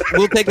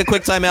 we'll take a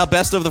quick timeout.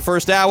 Best of the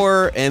first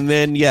hour, and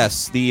then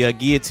the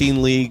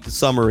Guillotine League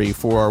summary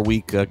for our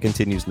week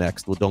continues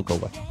next. Well, don't go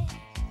away.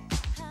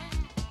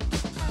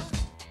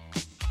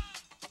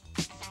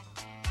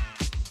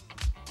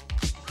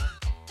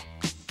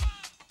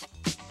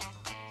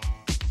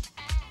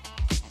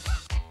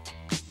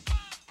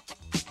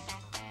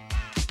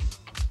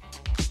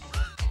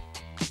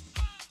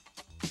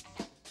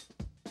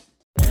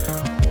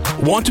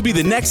 Want to be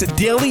the next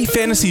daily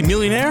fantasy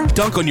millionaire?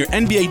 Dunk on your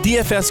NBA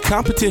DFS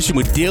competition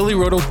with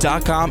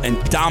DailyRoto.com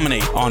and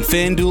dominate on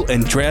FanDuel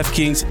and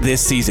DraftKings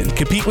this season.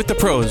 Compete with the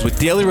pros with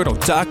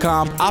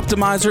DailyRoto.com,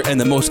 Optimizer,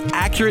 and the most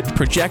accurate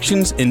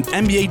projections in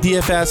NBA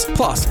DFS,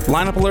 plus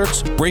lineup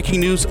alerts, breaking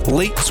news,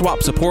 late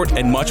swap support,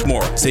 and much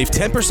more. Save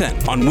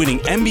 10% on winning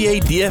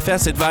NBA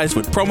DFS advice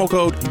with promo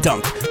code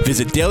DUNK.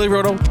 Visit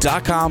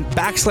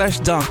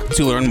DailyRoto.com/dunk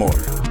to learn more.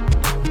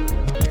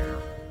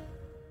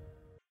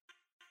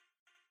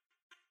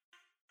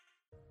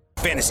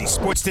 Fantasy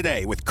Sports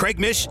Today with Craig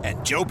Mish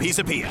and Joe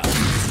Pisapia.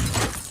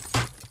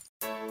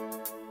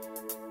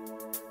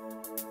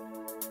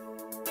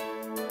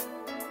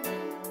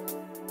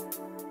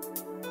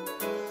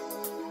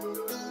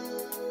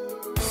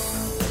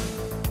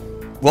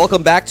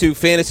 Welcome back to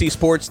Fantasy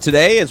Sports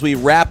Today. As we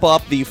wrap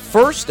up the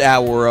first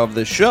hour of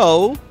the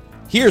show,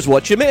 here's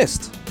what you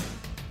missed.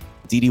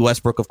 D.D.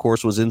 Westbrook, of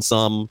course, was in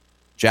some.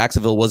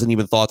 Jacksonville wasn't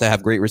even thought to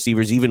have great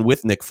receivers, even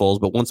with Nick Foles.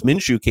 But once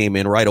Minshew came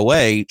in right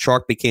away,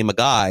 Chark became a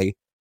guy.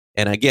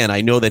 And again,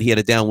 I know that he had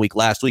a down week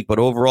last week, but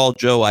overall,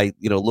 Joe, I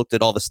looked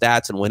at all the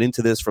stats and went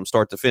into this from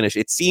start to finish.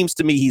 It seems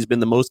to me he's been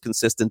the most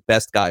consistent,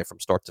 best guy from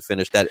start to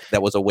finish. That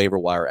was a waiver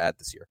wire ad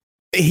this year.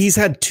 He's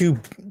had 2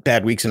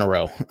 bad weeks in a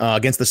row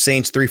against the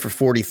Saints, 3 for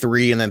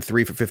 43 and then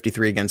 3 for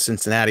 53 against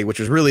Cincinnati, which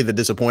was really the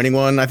disappointing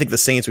one. I think the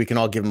Saints, we can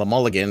all give him a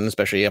mulligan,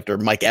 especially after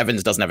Mike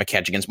Evans doesn't have a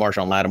catch against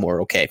Marshawn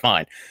Lattimore. Okay,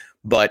 fine.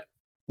 But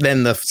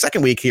then the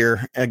second week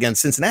here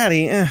against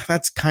Cincinnati,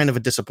 that's kind of a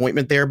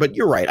disappointment there. But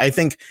you're right. I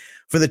think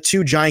for the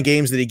 2 Giant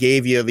games that he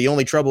gave you, the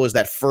only trouble is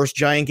that first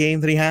Giant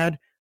game that he had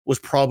was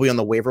probably on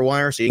the waiver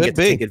wire, so you get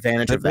to take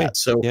advantage of that.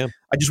 So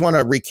I just want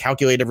to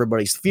recalculate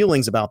everybody's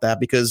feelings about that,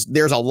 because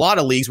there's a lot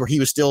of leagues where he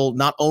was still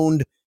not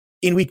owned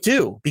in week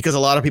 2 because a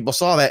lot of people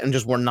saw that and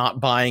just were not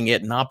buying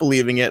it, not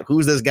believing it.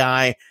 Who's this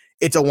guy?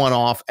 it's a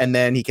one-off, and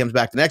then he comes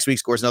back the next week,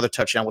 scores another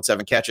touchdown with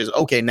 7 catches.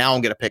 Okay, now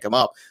I'm going to pick him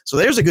up. So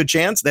there's a good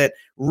chance that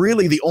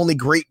really the only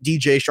great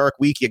DJ Shark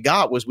week you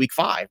got was week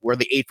 5, where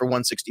the 8 for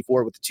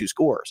 164 with the 2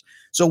 scores.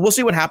 So we'll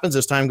see what happens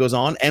as time goes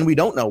on, and we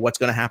don't know what's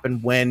going to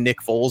happen when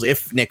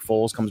if Nick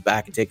Foles comes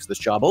back and takes this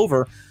job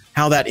over,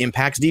 how that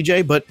impacts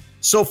DJ. But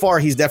so far,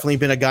 he's definitely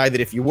been a guy that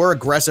if you were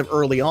aggressive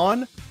early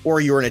on,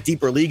 or you were in a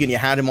deeper league and you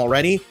had him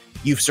already,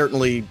 you've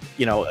certainly,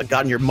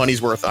 gotten your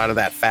money's worth out of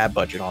that fab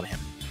budget on him.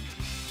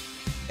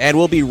 And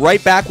we'll be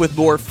right back with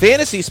more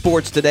fantasy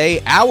sports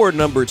today, hour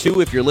number 2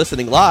 if you're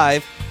listening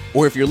live,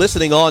 or if you're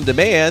listening on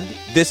demand.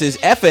 This is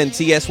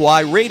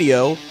FNTSY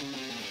Radio